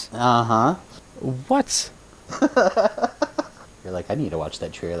does. Uh-huh. What? You're like, I need to watch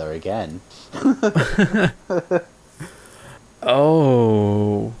that trailer again.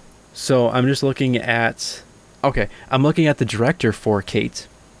 Oh. So I'm just looking at... Okay, I'm looking at the director for Kate.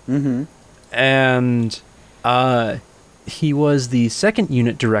 And he was the second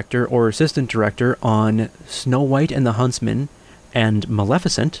unit director or assistant director on Snow White and the Huntsman and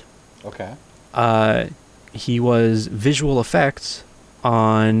Maleficent. Okay. He was visual effects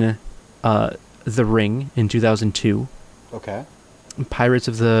on The Ring in 2002. Okay. Pirates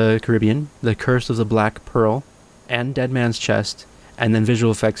of the Caribbean, The Curse of the Black Pearl, and Dead Man's Chest, and then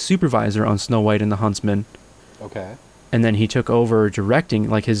visual effects supervisor on Snow White and the Huntsman. Okay. And then he took over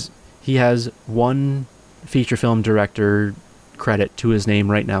directing, he has one feature film director credit to his name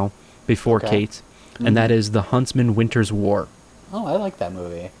right now before Kate, and that is The Huntsman Winter's War. Oh, I like that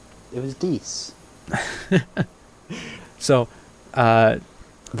movie. It was decent. So,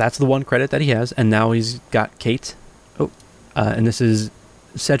 that's the one credit that he has, and now he's got Kate. And this is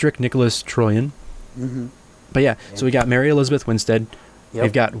Cedric Nicholas Troyan. But yeah, so we got Mary Elizabeth Winstead. Yep.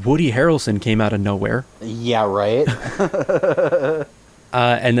 We've got Woody Harrelson came out of nowhere. Yeah, right.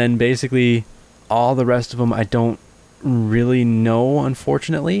 And then basically all the rest of them I don't really know,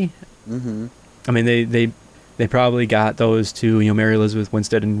 unfortunately. I mean, they probably got those two, Mary Elizabeth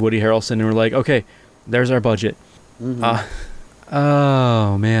Winstead and Woody Harrelson, and were like, okay, there's our budget.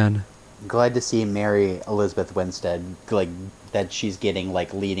 Oh, man. Glad to see Mary Elizabeth Winstead, that she's getting,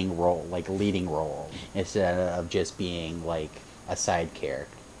 leading role instead of just being, a side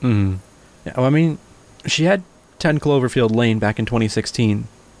character. Yeah, well, I mean, she had 10 Cloverfield Lane back in 2016.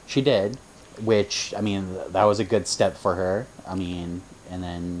 She did, which, I mean, that was a good step for her. I mean, and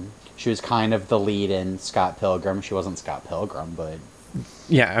then she was kind of the lead in Scott Pilgrim. She wasn't Scott Pilgrim, but...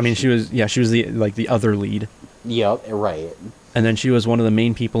 Yeah, I mean, she was the other lead. Yep, right. And then she was one of the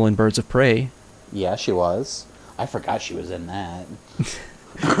main people in Birds of Prey. Yeah, she was. I forgot she was in that.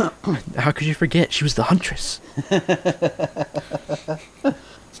 How could you forget? She was the Huntress.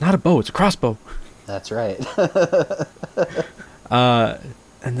 It's not a bow, it's a crossbow. That's right.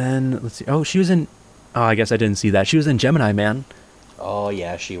 And then, let's see. Oh, she was in... Oh, I guess I didn't see that. She was in Gemini Man. Oh,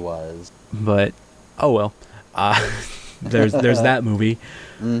 yeah, she was. But, oh well. There's that movie.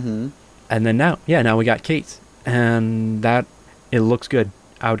 Mm-hmm. And then now we got Kate. And it looks good.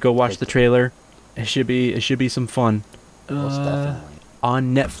 I would go watch the trailer. It should be some fun. Most definitely.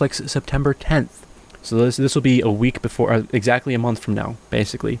 On Netflix September 10th. So this will be a week before, exactly a month from now,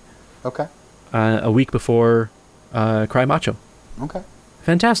 basically. Okay. A week before Cry Macho. Okay.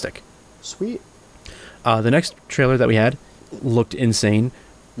 Fantastic. Sweet. The next trailer that we had looked insane.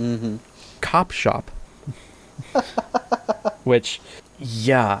 Mm-hmm. Cop Shop. Which,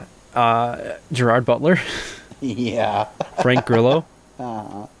 yeah. Gerard Butler. Yeah. Frank Grillo.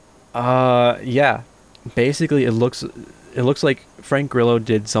 Yeah. Basically, it looks like Frank Grillo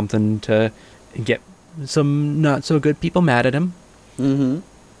did something to get some not so good people mad at him. Mm-hmm.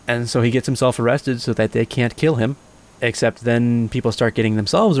 And so he gets himself arrested so that they can't kill him. Except then people start getting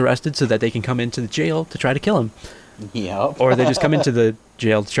themselves arrested so that they can come into the jail to try to kill him. Yep. Or they just come into the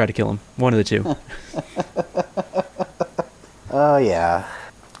jail to try to kill him. One of the two. Oh, yeah.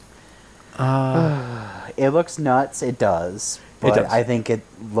 It looks nuts. It does. But does. I think it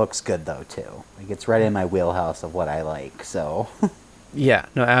looks good, though, too. Like, it's right in my wheelhouse of what I like, so... Yeah,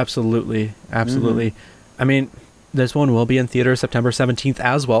 no, absolutely. Absolutely. I mean, this one will be in theater September 17th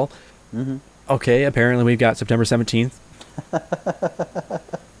as well. Mm-hmm. Okay, apparently we've got September 17th.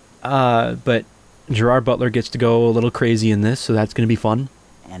 But Gerard Butler gets to go a little crazy in this, so that's going to be fun.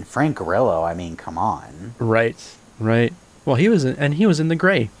 And Frank Grillo, I mean, come on. Right. Well, he was in The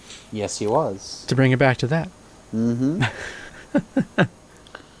Grey, Yes, he was. to bring it back to that. Mm-hmm.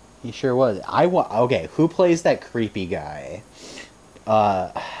 He sure was. Okay, who plays that creepy guy?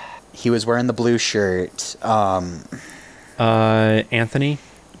 He was wearing the blue shirt. Anthony,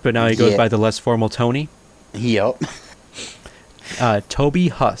 but now he goes Yeah. by the less formal Tony. Yep. Toby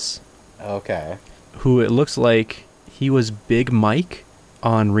Huss, Okay. who it looks like he was Big Mike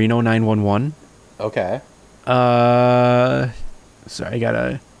on Reno 911. Okay. Sorry, I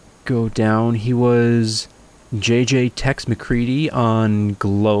gotta go down. He was JJ Tex McCready on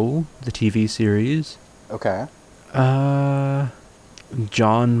Glow, the TV series. Okay.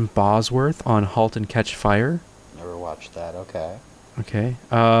 John Bosworth on Halt and Catch Fire. Never watched that. Okay. Okay.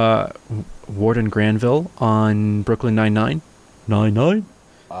 Warden Granville on Brooklyn Nine-Nine. 2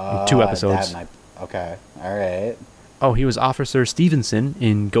 episodes. Okay. All right. Oh, he was Officer Stevenson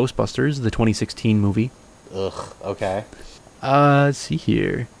in Ghostbusters, the 2016 movie. Ugh. Okay. Let's see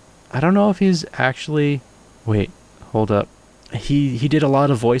here. I don't know if he's actually... Wait, hold up. He did a lot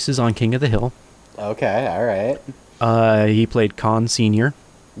of voices on King of the Hill. Okay. All right. He played Con Sr.,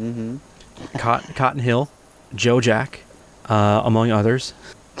 Mm-hmm. Cotton Hill, Joe Jack, among others.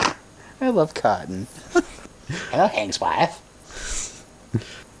 I love Cotton. Hello, Hank's wife.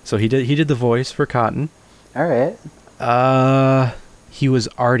 So he did the voice for Cotton. All right. He was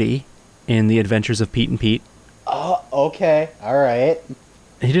Artie in The Adventures of Pete and Pete. Oh, okay. All right.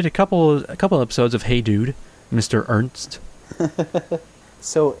 He did a couple episodes of Hey Dude, Mr. Ernst.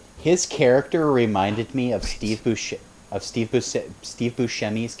 So his character reminded me of Steve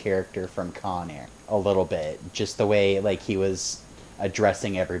Buscemi's character from Con Air a little bit. Just the way like he was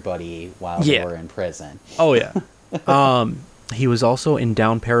addressing everybody while they were in prison. Oh yeah. He was also in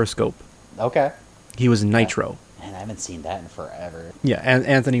Down Periscope. Okay. He was Nitro. Man, I haven't seen that in forever. Yeah, and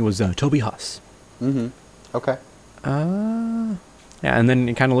Anthony was Toby Huss. Mm-hmm. Okay. Yeah, and then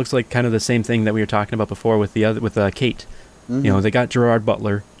it kind of looks like kind of the same thing that we were talking about before with Kate. Mm-hmm. You know, they got Gerard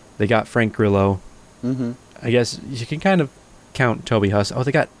Butler, they got Frank Grillo. Mm-hmm. I guess you can kind of count Toby Huss. Oh,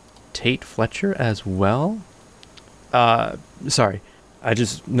 they got Tate Fletcher as well. Sorry, I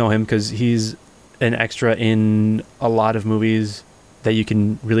just know him because he's an extra in a lot of movies that you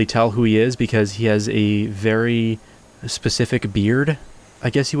can really tell who he is because he has a very specific beard,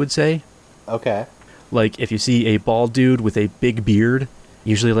 I guess you would say. Okay. Like, if you see a bald dude with a big beard,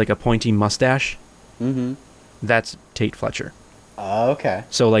 usually like a pointy mustache, Mm-hmm. that's Tate Fletcher. Okay.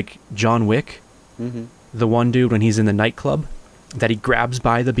 So, like, John Wick, Mm-hmm. the one dude when he's in the nightclub, that he grabs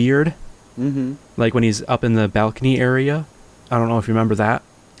by the beard, Mm-hmm. like when he's up in the balcony area, I don't know if you remember that,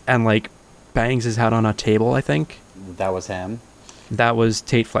 and, like, bangs his head on a table, I think. That was him. That was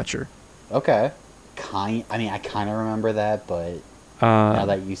Tate Fletcher. Okay. I kind of remember that, but now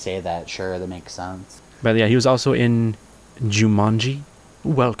that you say that, sure, that makes sense. But yeah, he was also in Jumanji,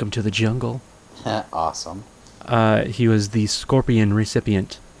 Welcome to the Jungle. Awesome. He was the Scorpion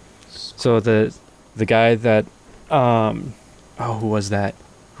recipient. So the guy that, who was that?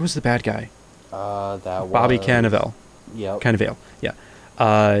 Who was the bad guy? That was... Bobby Cannavale. Yep. Cannavale, yeah.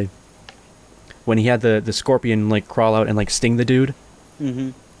 when he had the scorpion like crawl out and like sting the dude,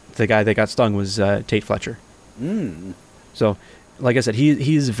 the guy that got stung was Tate Fletcher. So, like I said,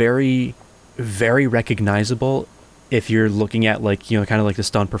 he's very, very recognizable if you're looking at like, you know, kind of like the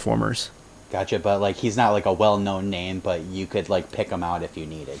stunt performers. Gotcha, but like he's not like a well-known name, but you could like pick him out if you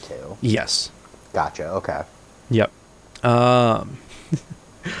needed to. Yes. Gotcha. Okay. Yep.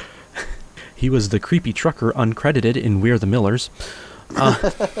 He was the creepy trucker uncredited in We're the Millers.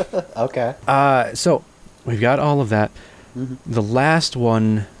 Okay. So we've got all of that. The last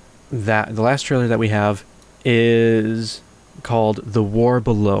trailer that we have is called The War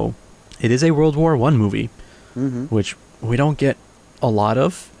Below. It is a World War I movie, which we don't get a lot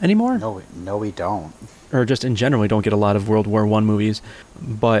of anymore. No, we don't. Or just in general, we don't get a lot of World War I movies.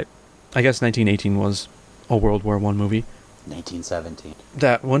 But I guess 1918 was a World War I movie. 1917.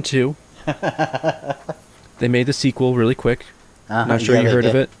 That one too. They made the sequel really quick. Not sure you heard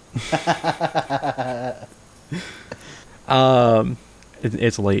of it.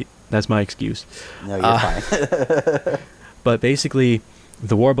 It's late. That's my excuse. No, you're fine. But basically,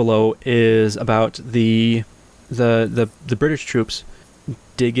 The War Below is about the British troops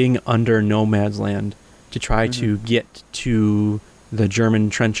digging under no man's land to try to get to the German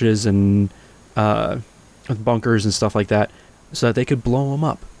trenches and bunkers and stuff like that, so that they could blow them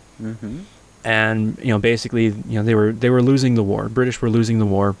up. And you know, basically, you know, they were losing the war. British were losing the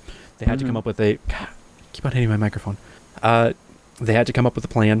war. They had to come up with a. God, keep on hitting my microphone. They had to come up with a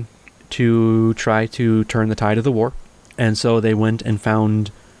plan to try to turn the tide of the war, and so they went and found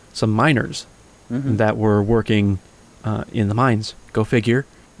some miners that were working in the mines. Go figure.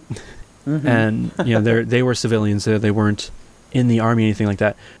 And you know, they were civilians. They weren't in the army or anything like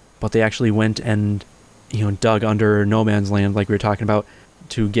that, but they actually went and, you know, dug under no man's land, like we were talking about,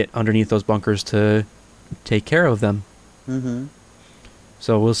 to get underneath those bunkers to take care of them.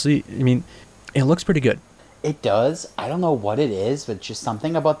 So we'll see. I mean, it looks pretty good. It does. I don't know what it is, but just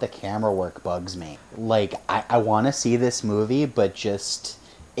something about the camera work bugs me. Like, I want to see this movie, but just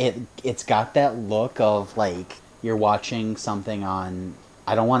it's got that look of like you're watching something on.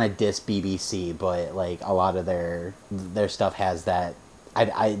 I don't want to diss BBC, but like a lot of their stuff has that.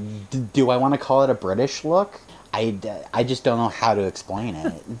 Do I want to call it a British look? I just don't know how to explain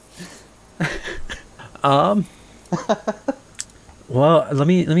it. Well, let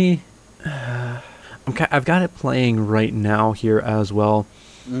me. I've got it playing right now here as well.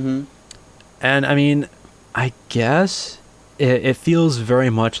 And I mean, I guess it feels very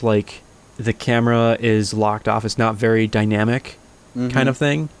much like the camera is locked off. It's not very dynamic, kind of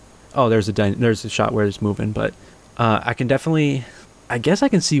thing. Oh, there's a shot where it's moving, but I guess I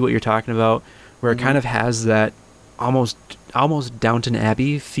can see what you're talking about, where it kind of has that almost Downton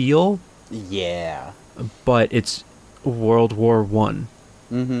Abbey feel. Yeah. But it's World War One.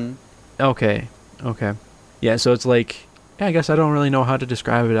 Okay. Yeah, so it's like, yeah, I guess I don't really know how to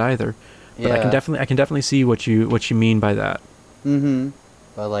describe it either. But yeah. I can definitely see what you mean by that.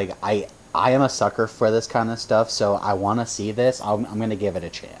 But like I am a sucker for this kind of stuff, so I want to see this. I'm going to give it a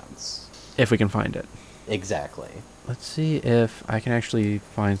chance. If we can find it. Exactly. Let's see if I can actually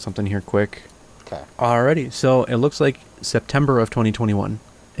find something here quick. Okay. Alrighty. So it looks like September of 2021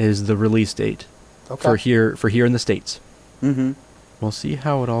 is the release date for here in the States. We'll see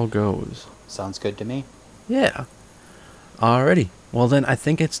how it all goes. Sounds good to me. Yeah. Alrighty. Well then, I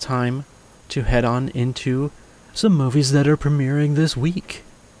think it's time to head on into some movies that are premiering this week.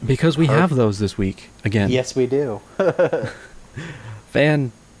 Because we have those this week, again. Yes, we do.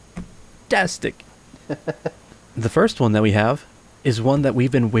 Fantastic. The first one that we have is one that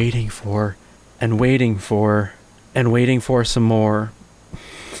we've been waiting for, and waiting for, and waiting for some more.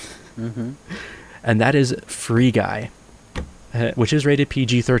 And that is Free Guy, which is rated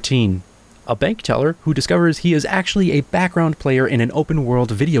PG-13. A bank teller who discovers he is actually a background player in an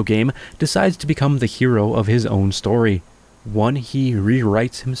open-world video game decides to become the hero of his own story, one he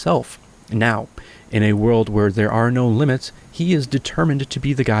rewrites himself. Now, in a world where there are no limits, he is determined to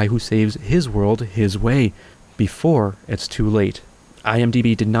be the guy who saves his world his way, before it's too late.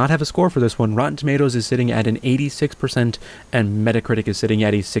 IMDb did not have a score for this one. Rotten Tomatoes is sitting at an 86%, and Metacritic is sitting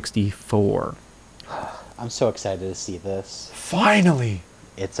at a 64%. I'm so excited to see this. Finally!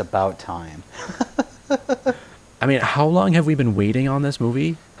 It's about time. I mean, how long have we been waiting on this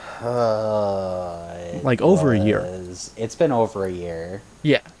movie? Like over a year. It's been over a year.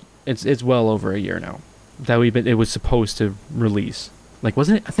 Yeah, it's well over a year now that it was supposed to release. Like,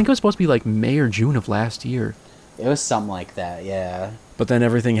 wasn't it? I think it was supposed to be like May or June of last year. It was something like that, yeah. But then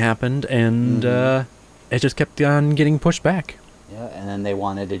everything happened, and it just kept on getting pushed back. Yeah, and then they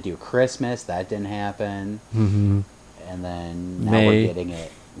wanted to do Christmas. That didn't happen. and then now May. we're getting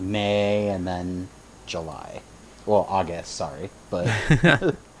it May, and then July. Well, August, sorry, but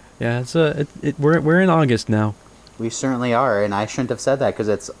Yeah, we're in August now. we certainly are, and I shouldn't have said that because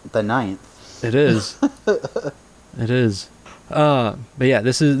it's the 9th. It is. It is. But yeah,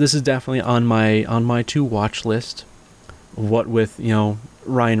 this is definitely on my to watch list. What with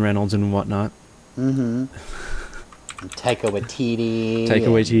Ryan Reynolds and whatnot. Mm-hmm. Taika Waititi. Taika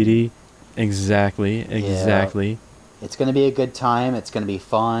Waititi. Exactly. Yeah. It's gonna be a good time. It's gonna be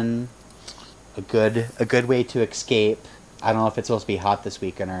fun. A good way to escape. I don't know if it's supposed to be hot this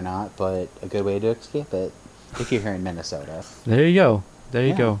weekend or not, but a good way to escape it if you're here in Minnesota. There you go. There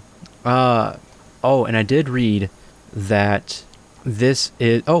you go. Oh, and I did read that this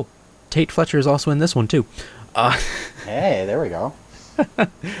is... Oh, Tate Fletcher is also in this one, too. Hey, there we go.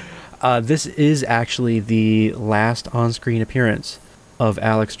 This is actually the last on-screen appearance of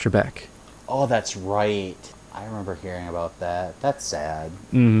Alex Trebek. Oh, that's right. I remember hearing about that. That's sad.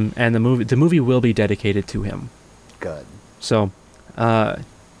 And the movie will be dedicated to him. Good. So, I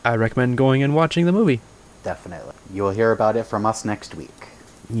recommend going and watching the movie. Definitely. You will hear about it from us next week.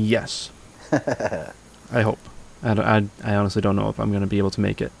 Yes. I hope. I honestly don't know if I'm going to be able to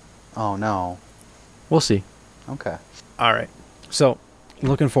make it. Oh, no. We'll see. Okay. All right. So,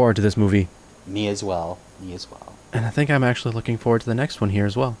 looking forward to this movie. Me as well. And I think I'm actually looking forward to the next one here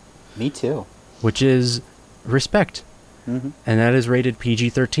as well. Me too. Which is Respect. Mm-hmm. And that is rated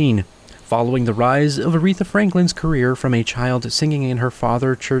PG-13. Following the rise of Aretha Franklin's career from a child singing in her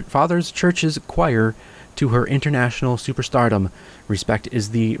father's church's choir to her international superstardom, Respect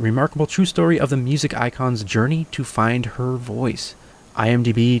is the remarkable true story of the music icon's journey to find her voice.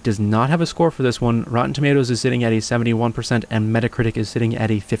 IMDb does not have a score for this one. Rotten Tomatoes is sitting at a 71% and Metacritic is sitting at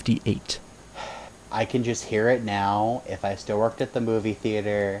a 58%. I can just hear it now. If I still worked at the movie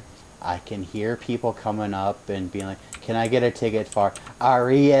theater, I can hear people coming up and being like, "Can I get a ticket for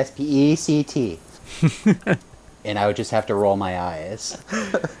RESPECT?" And I would just have to roll my eyes.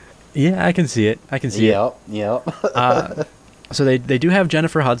 Yeah, I can see it. Yep. So they do have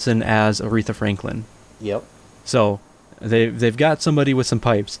Jennifer Hudson as Aretha Franklin. Yep. So they've got somebody with some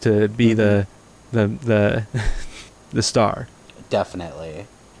pipes to be the star. Definitely.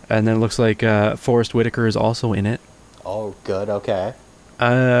 And then it looks like Forrest Whitaker is also in it. Oh, good. Okay.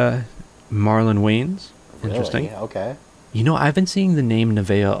 Marlon Wayans. Interesting. Really? Okay. I've been seeing the name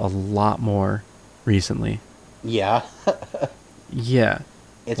Nevaeh a lot more recently. Yeah. Yeah.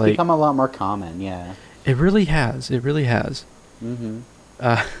 It's become a lot more common, yeah. It really has. Mm-hmm.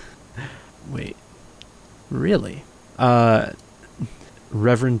 Wait. Really?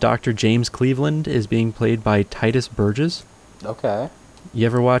 Reverend Dr. James Cleveland is being played by Titus Burgess. Okay. You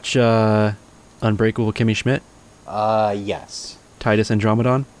ever watch Unbreakable Kimmy Schmidt? Yes. Titus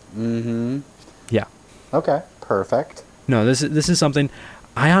Andromedon? Mm-hmm. Yeah. Okay, perfect. No, this is something...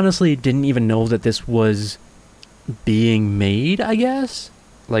 I honestly didn't even know that this was being made, I guess.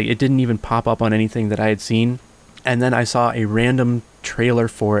 Like, it didn't even pop up on anything that I had seen. And then I saw a random trailer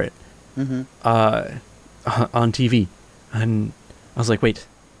for it Mm-hmm. on TV. And I was like, wait,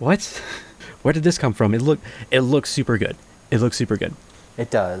 what? Where did this come from? It looks super good. It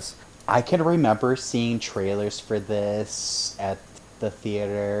does. I can remember seeing trailers for this at the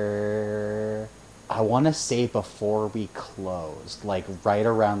theater. I want to say before we closed, like right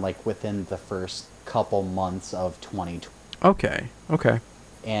around like within the first couple months of 2020. Okay.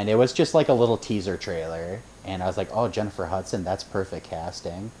 And it was just like a little teaser trailer. And I was like, oh, Jennifer Hudson, that's perfect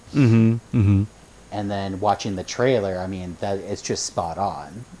casting. Mm-hmm. And then watching the trailer, I mean, that it's just spot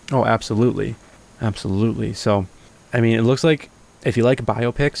on. Oh, absolutely. So, I mean, it looks like if you like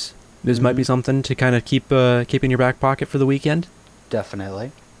biopics, this might be something to kind of keep in your back pocket for the weekend.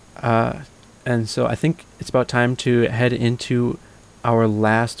 Definitely. And so I think it's about time to head into our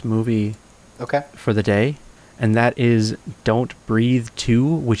last movie Okay. for the day, and that is Don't Breathe 2,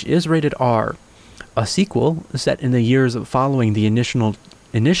 which is rated R, a sequel set in the years following the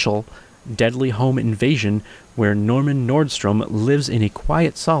initial deadly home invasion, where Norman Nordstrom lives in a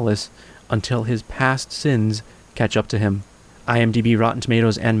quiet solace until his past sins catch up to him. IMDb, Rotten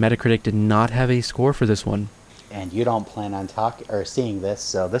Tomatoes, and Metacritic did not have a score for this one. And you don't plan on seeing this,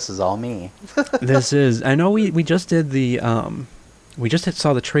 so this is all me. I know we just did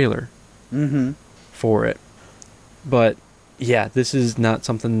saw the trailer Mm-hmm. for it, but yeah, this is not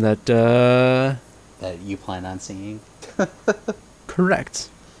something that That you plan on seeing? correct.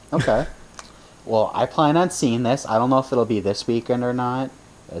 Okay. Well, I plan on seeing this. I don't know if it'll be this weekend or not,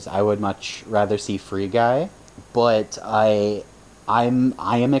 as I would much rather see Free Guy. But I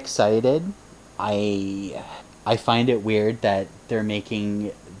am excited. I find it weird that they're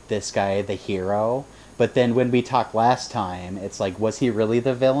making this guy the hero, But then when we talked last time, it's like, was he really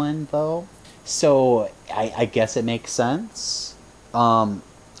the villain though? So I guess it makes sense. I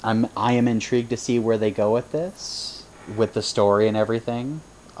am intrigued to see where they go with this, with the story and everything.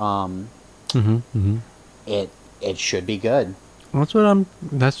 It should be good. That's what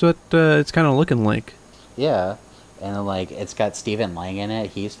it's kind of looking like. Yeah. And like it's got Stephen Lang in it.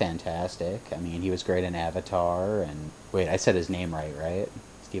 He's fantastic. I mean, he was great in Avatar. And wait, I said his name right?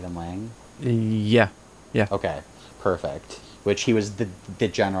 Stephen Lang. Yeah. Okay, perfect. Which he was the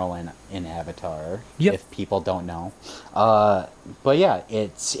general in Avatar. Yep. If people don't know. But yeah,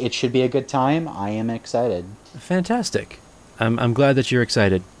 it should be a good time. I am excited. Fantastic. I'm glad that you're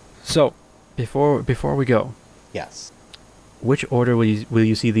excited. So before we go, Yes. which order will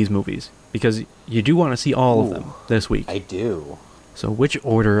you see these movies? Because you do want to see all of them this week. I do. So which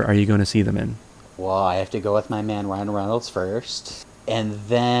order are you going to see them in? Well, I have to go with my man Ryan Reynolds first. And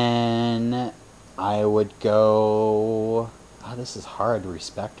then I would go... Oh, this is hard.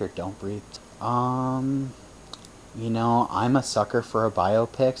 Respect or Don't Breathe. I'm a sucker for a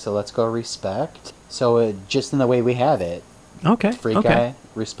biopic, so let's go Respect. So just in the way we have it. Okay. Free okay. Guy,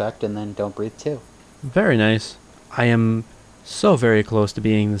 Respect, and then Don't Breathe too. Very nice. I am so very close to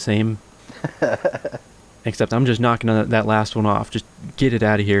being the same. Except I'm just knocking that last one off. Just get it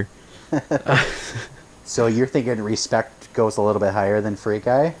out of here. So you're thinking Respect goes a little bit higher than Free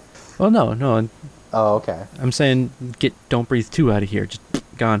Guy? Well, no. Oh, okay. I'm saying get Don't Breathe 2 out of here. Just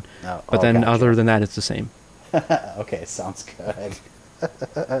gone. Oh, But then gotcha. other than that, it's the same. Okay, sounds good.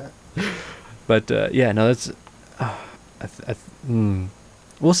 But yeah, no, that's...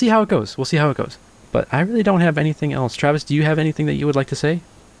 We'll see how it goes. But I really don't have anything else. Travis, do you have anything that you would like to say?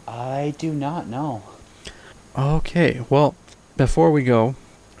 I do not know. Okay, well, before we go,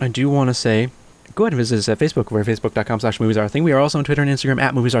 I do want to say, go ahead and visit us at Facebook. We're at facebook.com/moviesareathing. We are also on Twitter and Instagram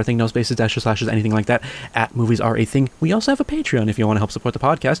at moviesareathing, no spaces, dashes, slashes, anything like that, at moviesareathing. We also have a Patreon if you want to help support the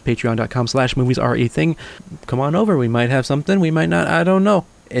podcast, patreon.com/moviesareathing. Come on over. We might have something. We might not. I don't know.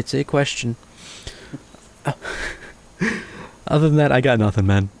 It's a question. Other than that, I got nothing,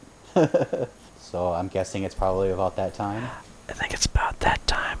 man. So I'm guessing it's probably about that time. I think it's about that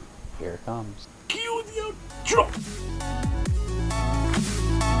time. Here it comes. Cue the outro.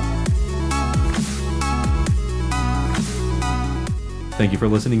 Thank you for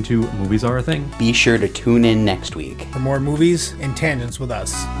listening to Movies Are a Thing. Be sure to tune in next week. For more movies and tangents with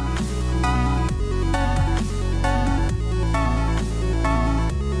us.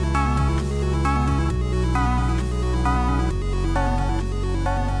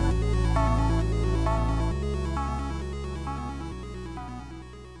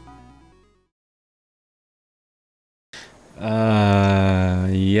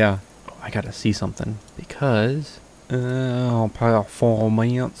 Yeah. Oh, I gotta see something because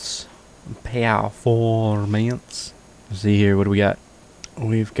performance. Let's see here, what do we got?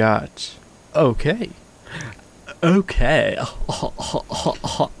 We've got okay. Okay.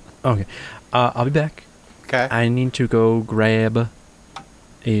 I'll be back. Okay. I need to go grab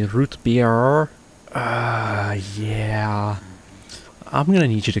a root beer. Yeah. I'm gonna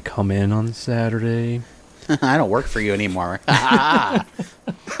need you to come in on Saturday. I don't work for you anymore. How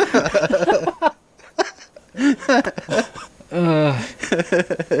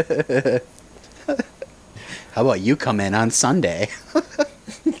about you come in on Sunday?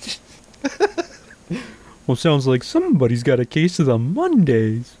 Well, sounds like somebody's got a case of the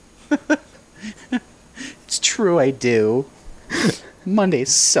Mondays. It's true, I do.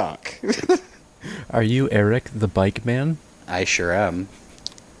 Mondays suck. Are you Eric the Bike Man? I sure am.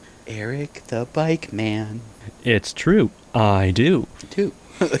 Eric the Bike Man. It's true. I do. Too.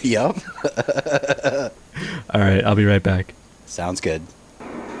 Yup. All right, I'll be right back. Sounds good.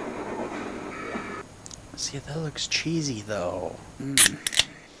 See, that looks cheesy, though.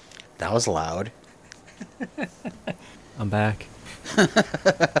 That was loud. I'm back.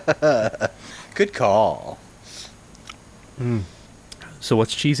 Good call. So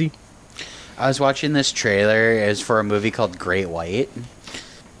what's cheesy? I was watching this trailer. It was for a movie called Great White.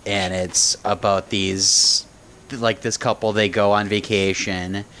 And it's about this couple, they go on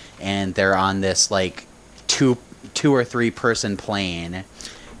vacation, and they're on this, like, two or three person plane,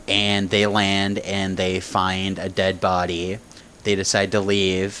 and they land, and they find a dead body. They decide to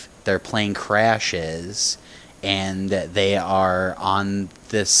leave. Their plane crashes, and they are on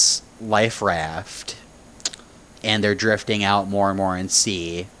this life raft, and they're drifting out more and more in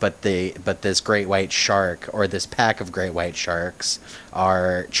sea, but this great white shark, or this pack of great white sharks,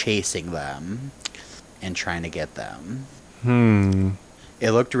 are chasing them and trying to get them. It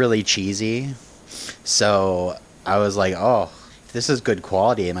looked really cheesy, so I was like, oh, if this is good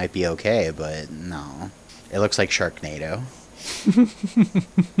quality, it might be okay, but no. It looks like Sharknado.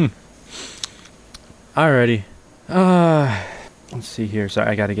 Alrighty. Let's see here.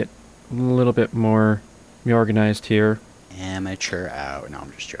 Sorry, I gotta get a little bit more organized here. Amateur out. No,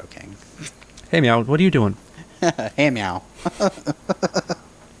 I'm just joking. Hey, Meow, what are you doing? Hey, Meow.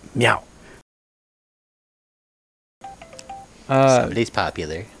 Meow. Somebody's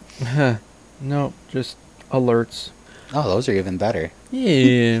popular. No, just alerts. Oh, those are even better.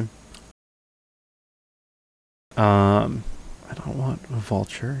 Yeah. I don't want a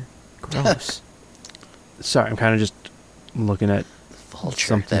vulture. Gross. Sorry, I'm kind of just looking at Vulture.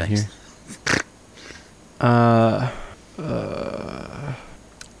 something here.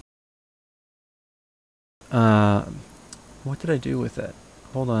 What did I do with it?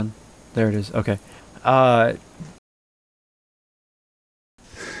 Hold on. There it is. Okay.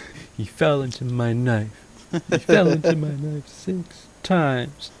 He fell into my knife. He fell into my knife 6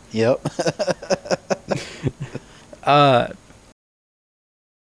 times. Yep.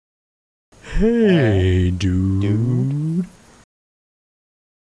 Hey, dude.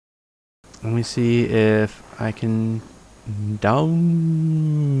 Let me see if I can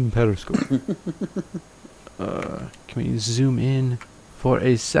down Periscope. Can we zoom in for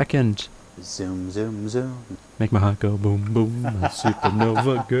a second? Zoom, zoom, zoom. Make my heart go boom, boom. My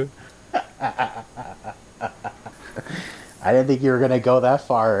supernova girl. I didn't think you were going to go that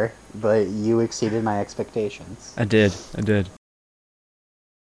far, but you exceeded my expectations. I did.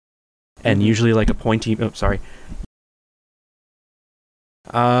 And usually like a pointy... Oh, sorry.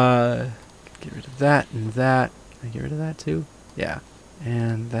 Get rid of that and that. Can I get rid of that too? Yeah.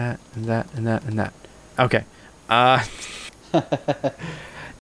 And that and that and that and that. Okay. Da.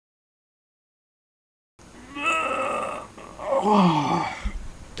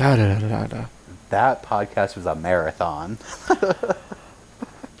 That podcast was a marathon.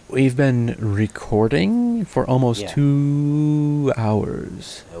 We've been recording for almost 2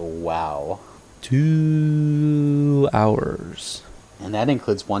 hours. Wow. 2 hours. And that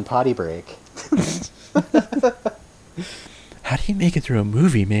includes one potty break. How do you make it through a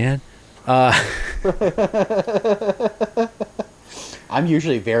movie, man? I'm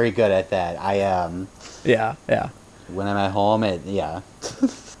usually very good at that. Yeah. When I'm at home, yeah.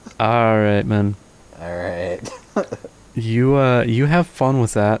 All right, man. All right. You have fun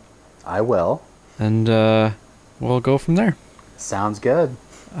with that. I will. And we'll go from there. Sounds good.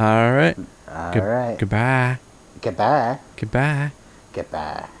 All right. All right. Goodbye. Goodbye. Goodbye.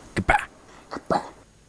 Goodbye. Goodbye. Goodbye.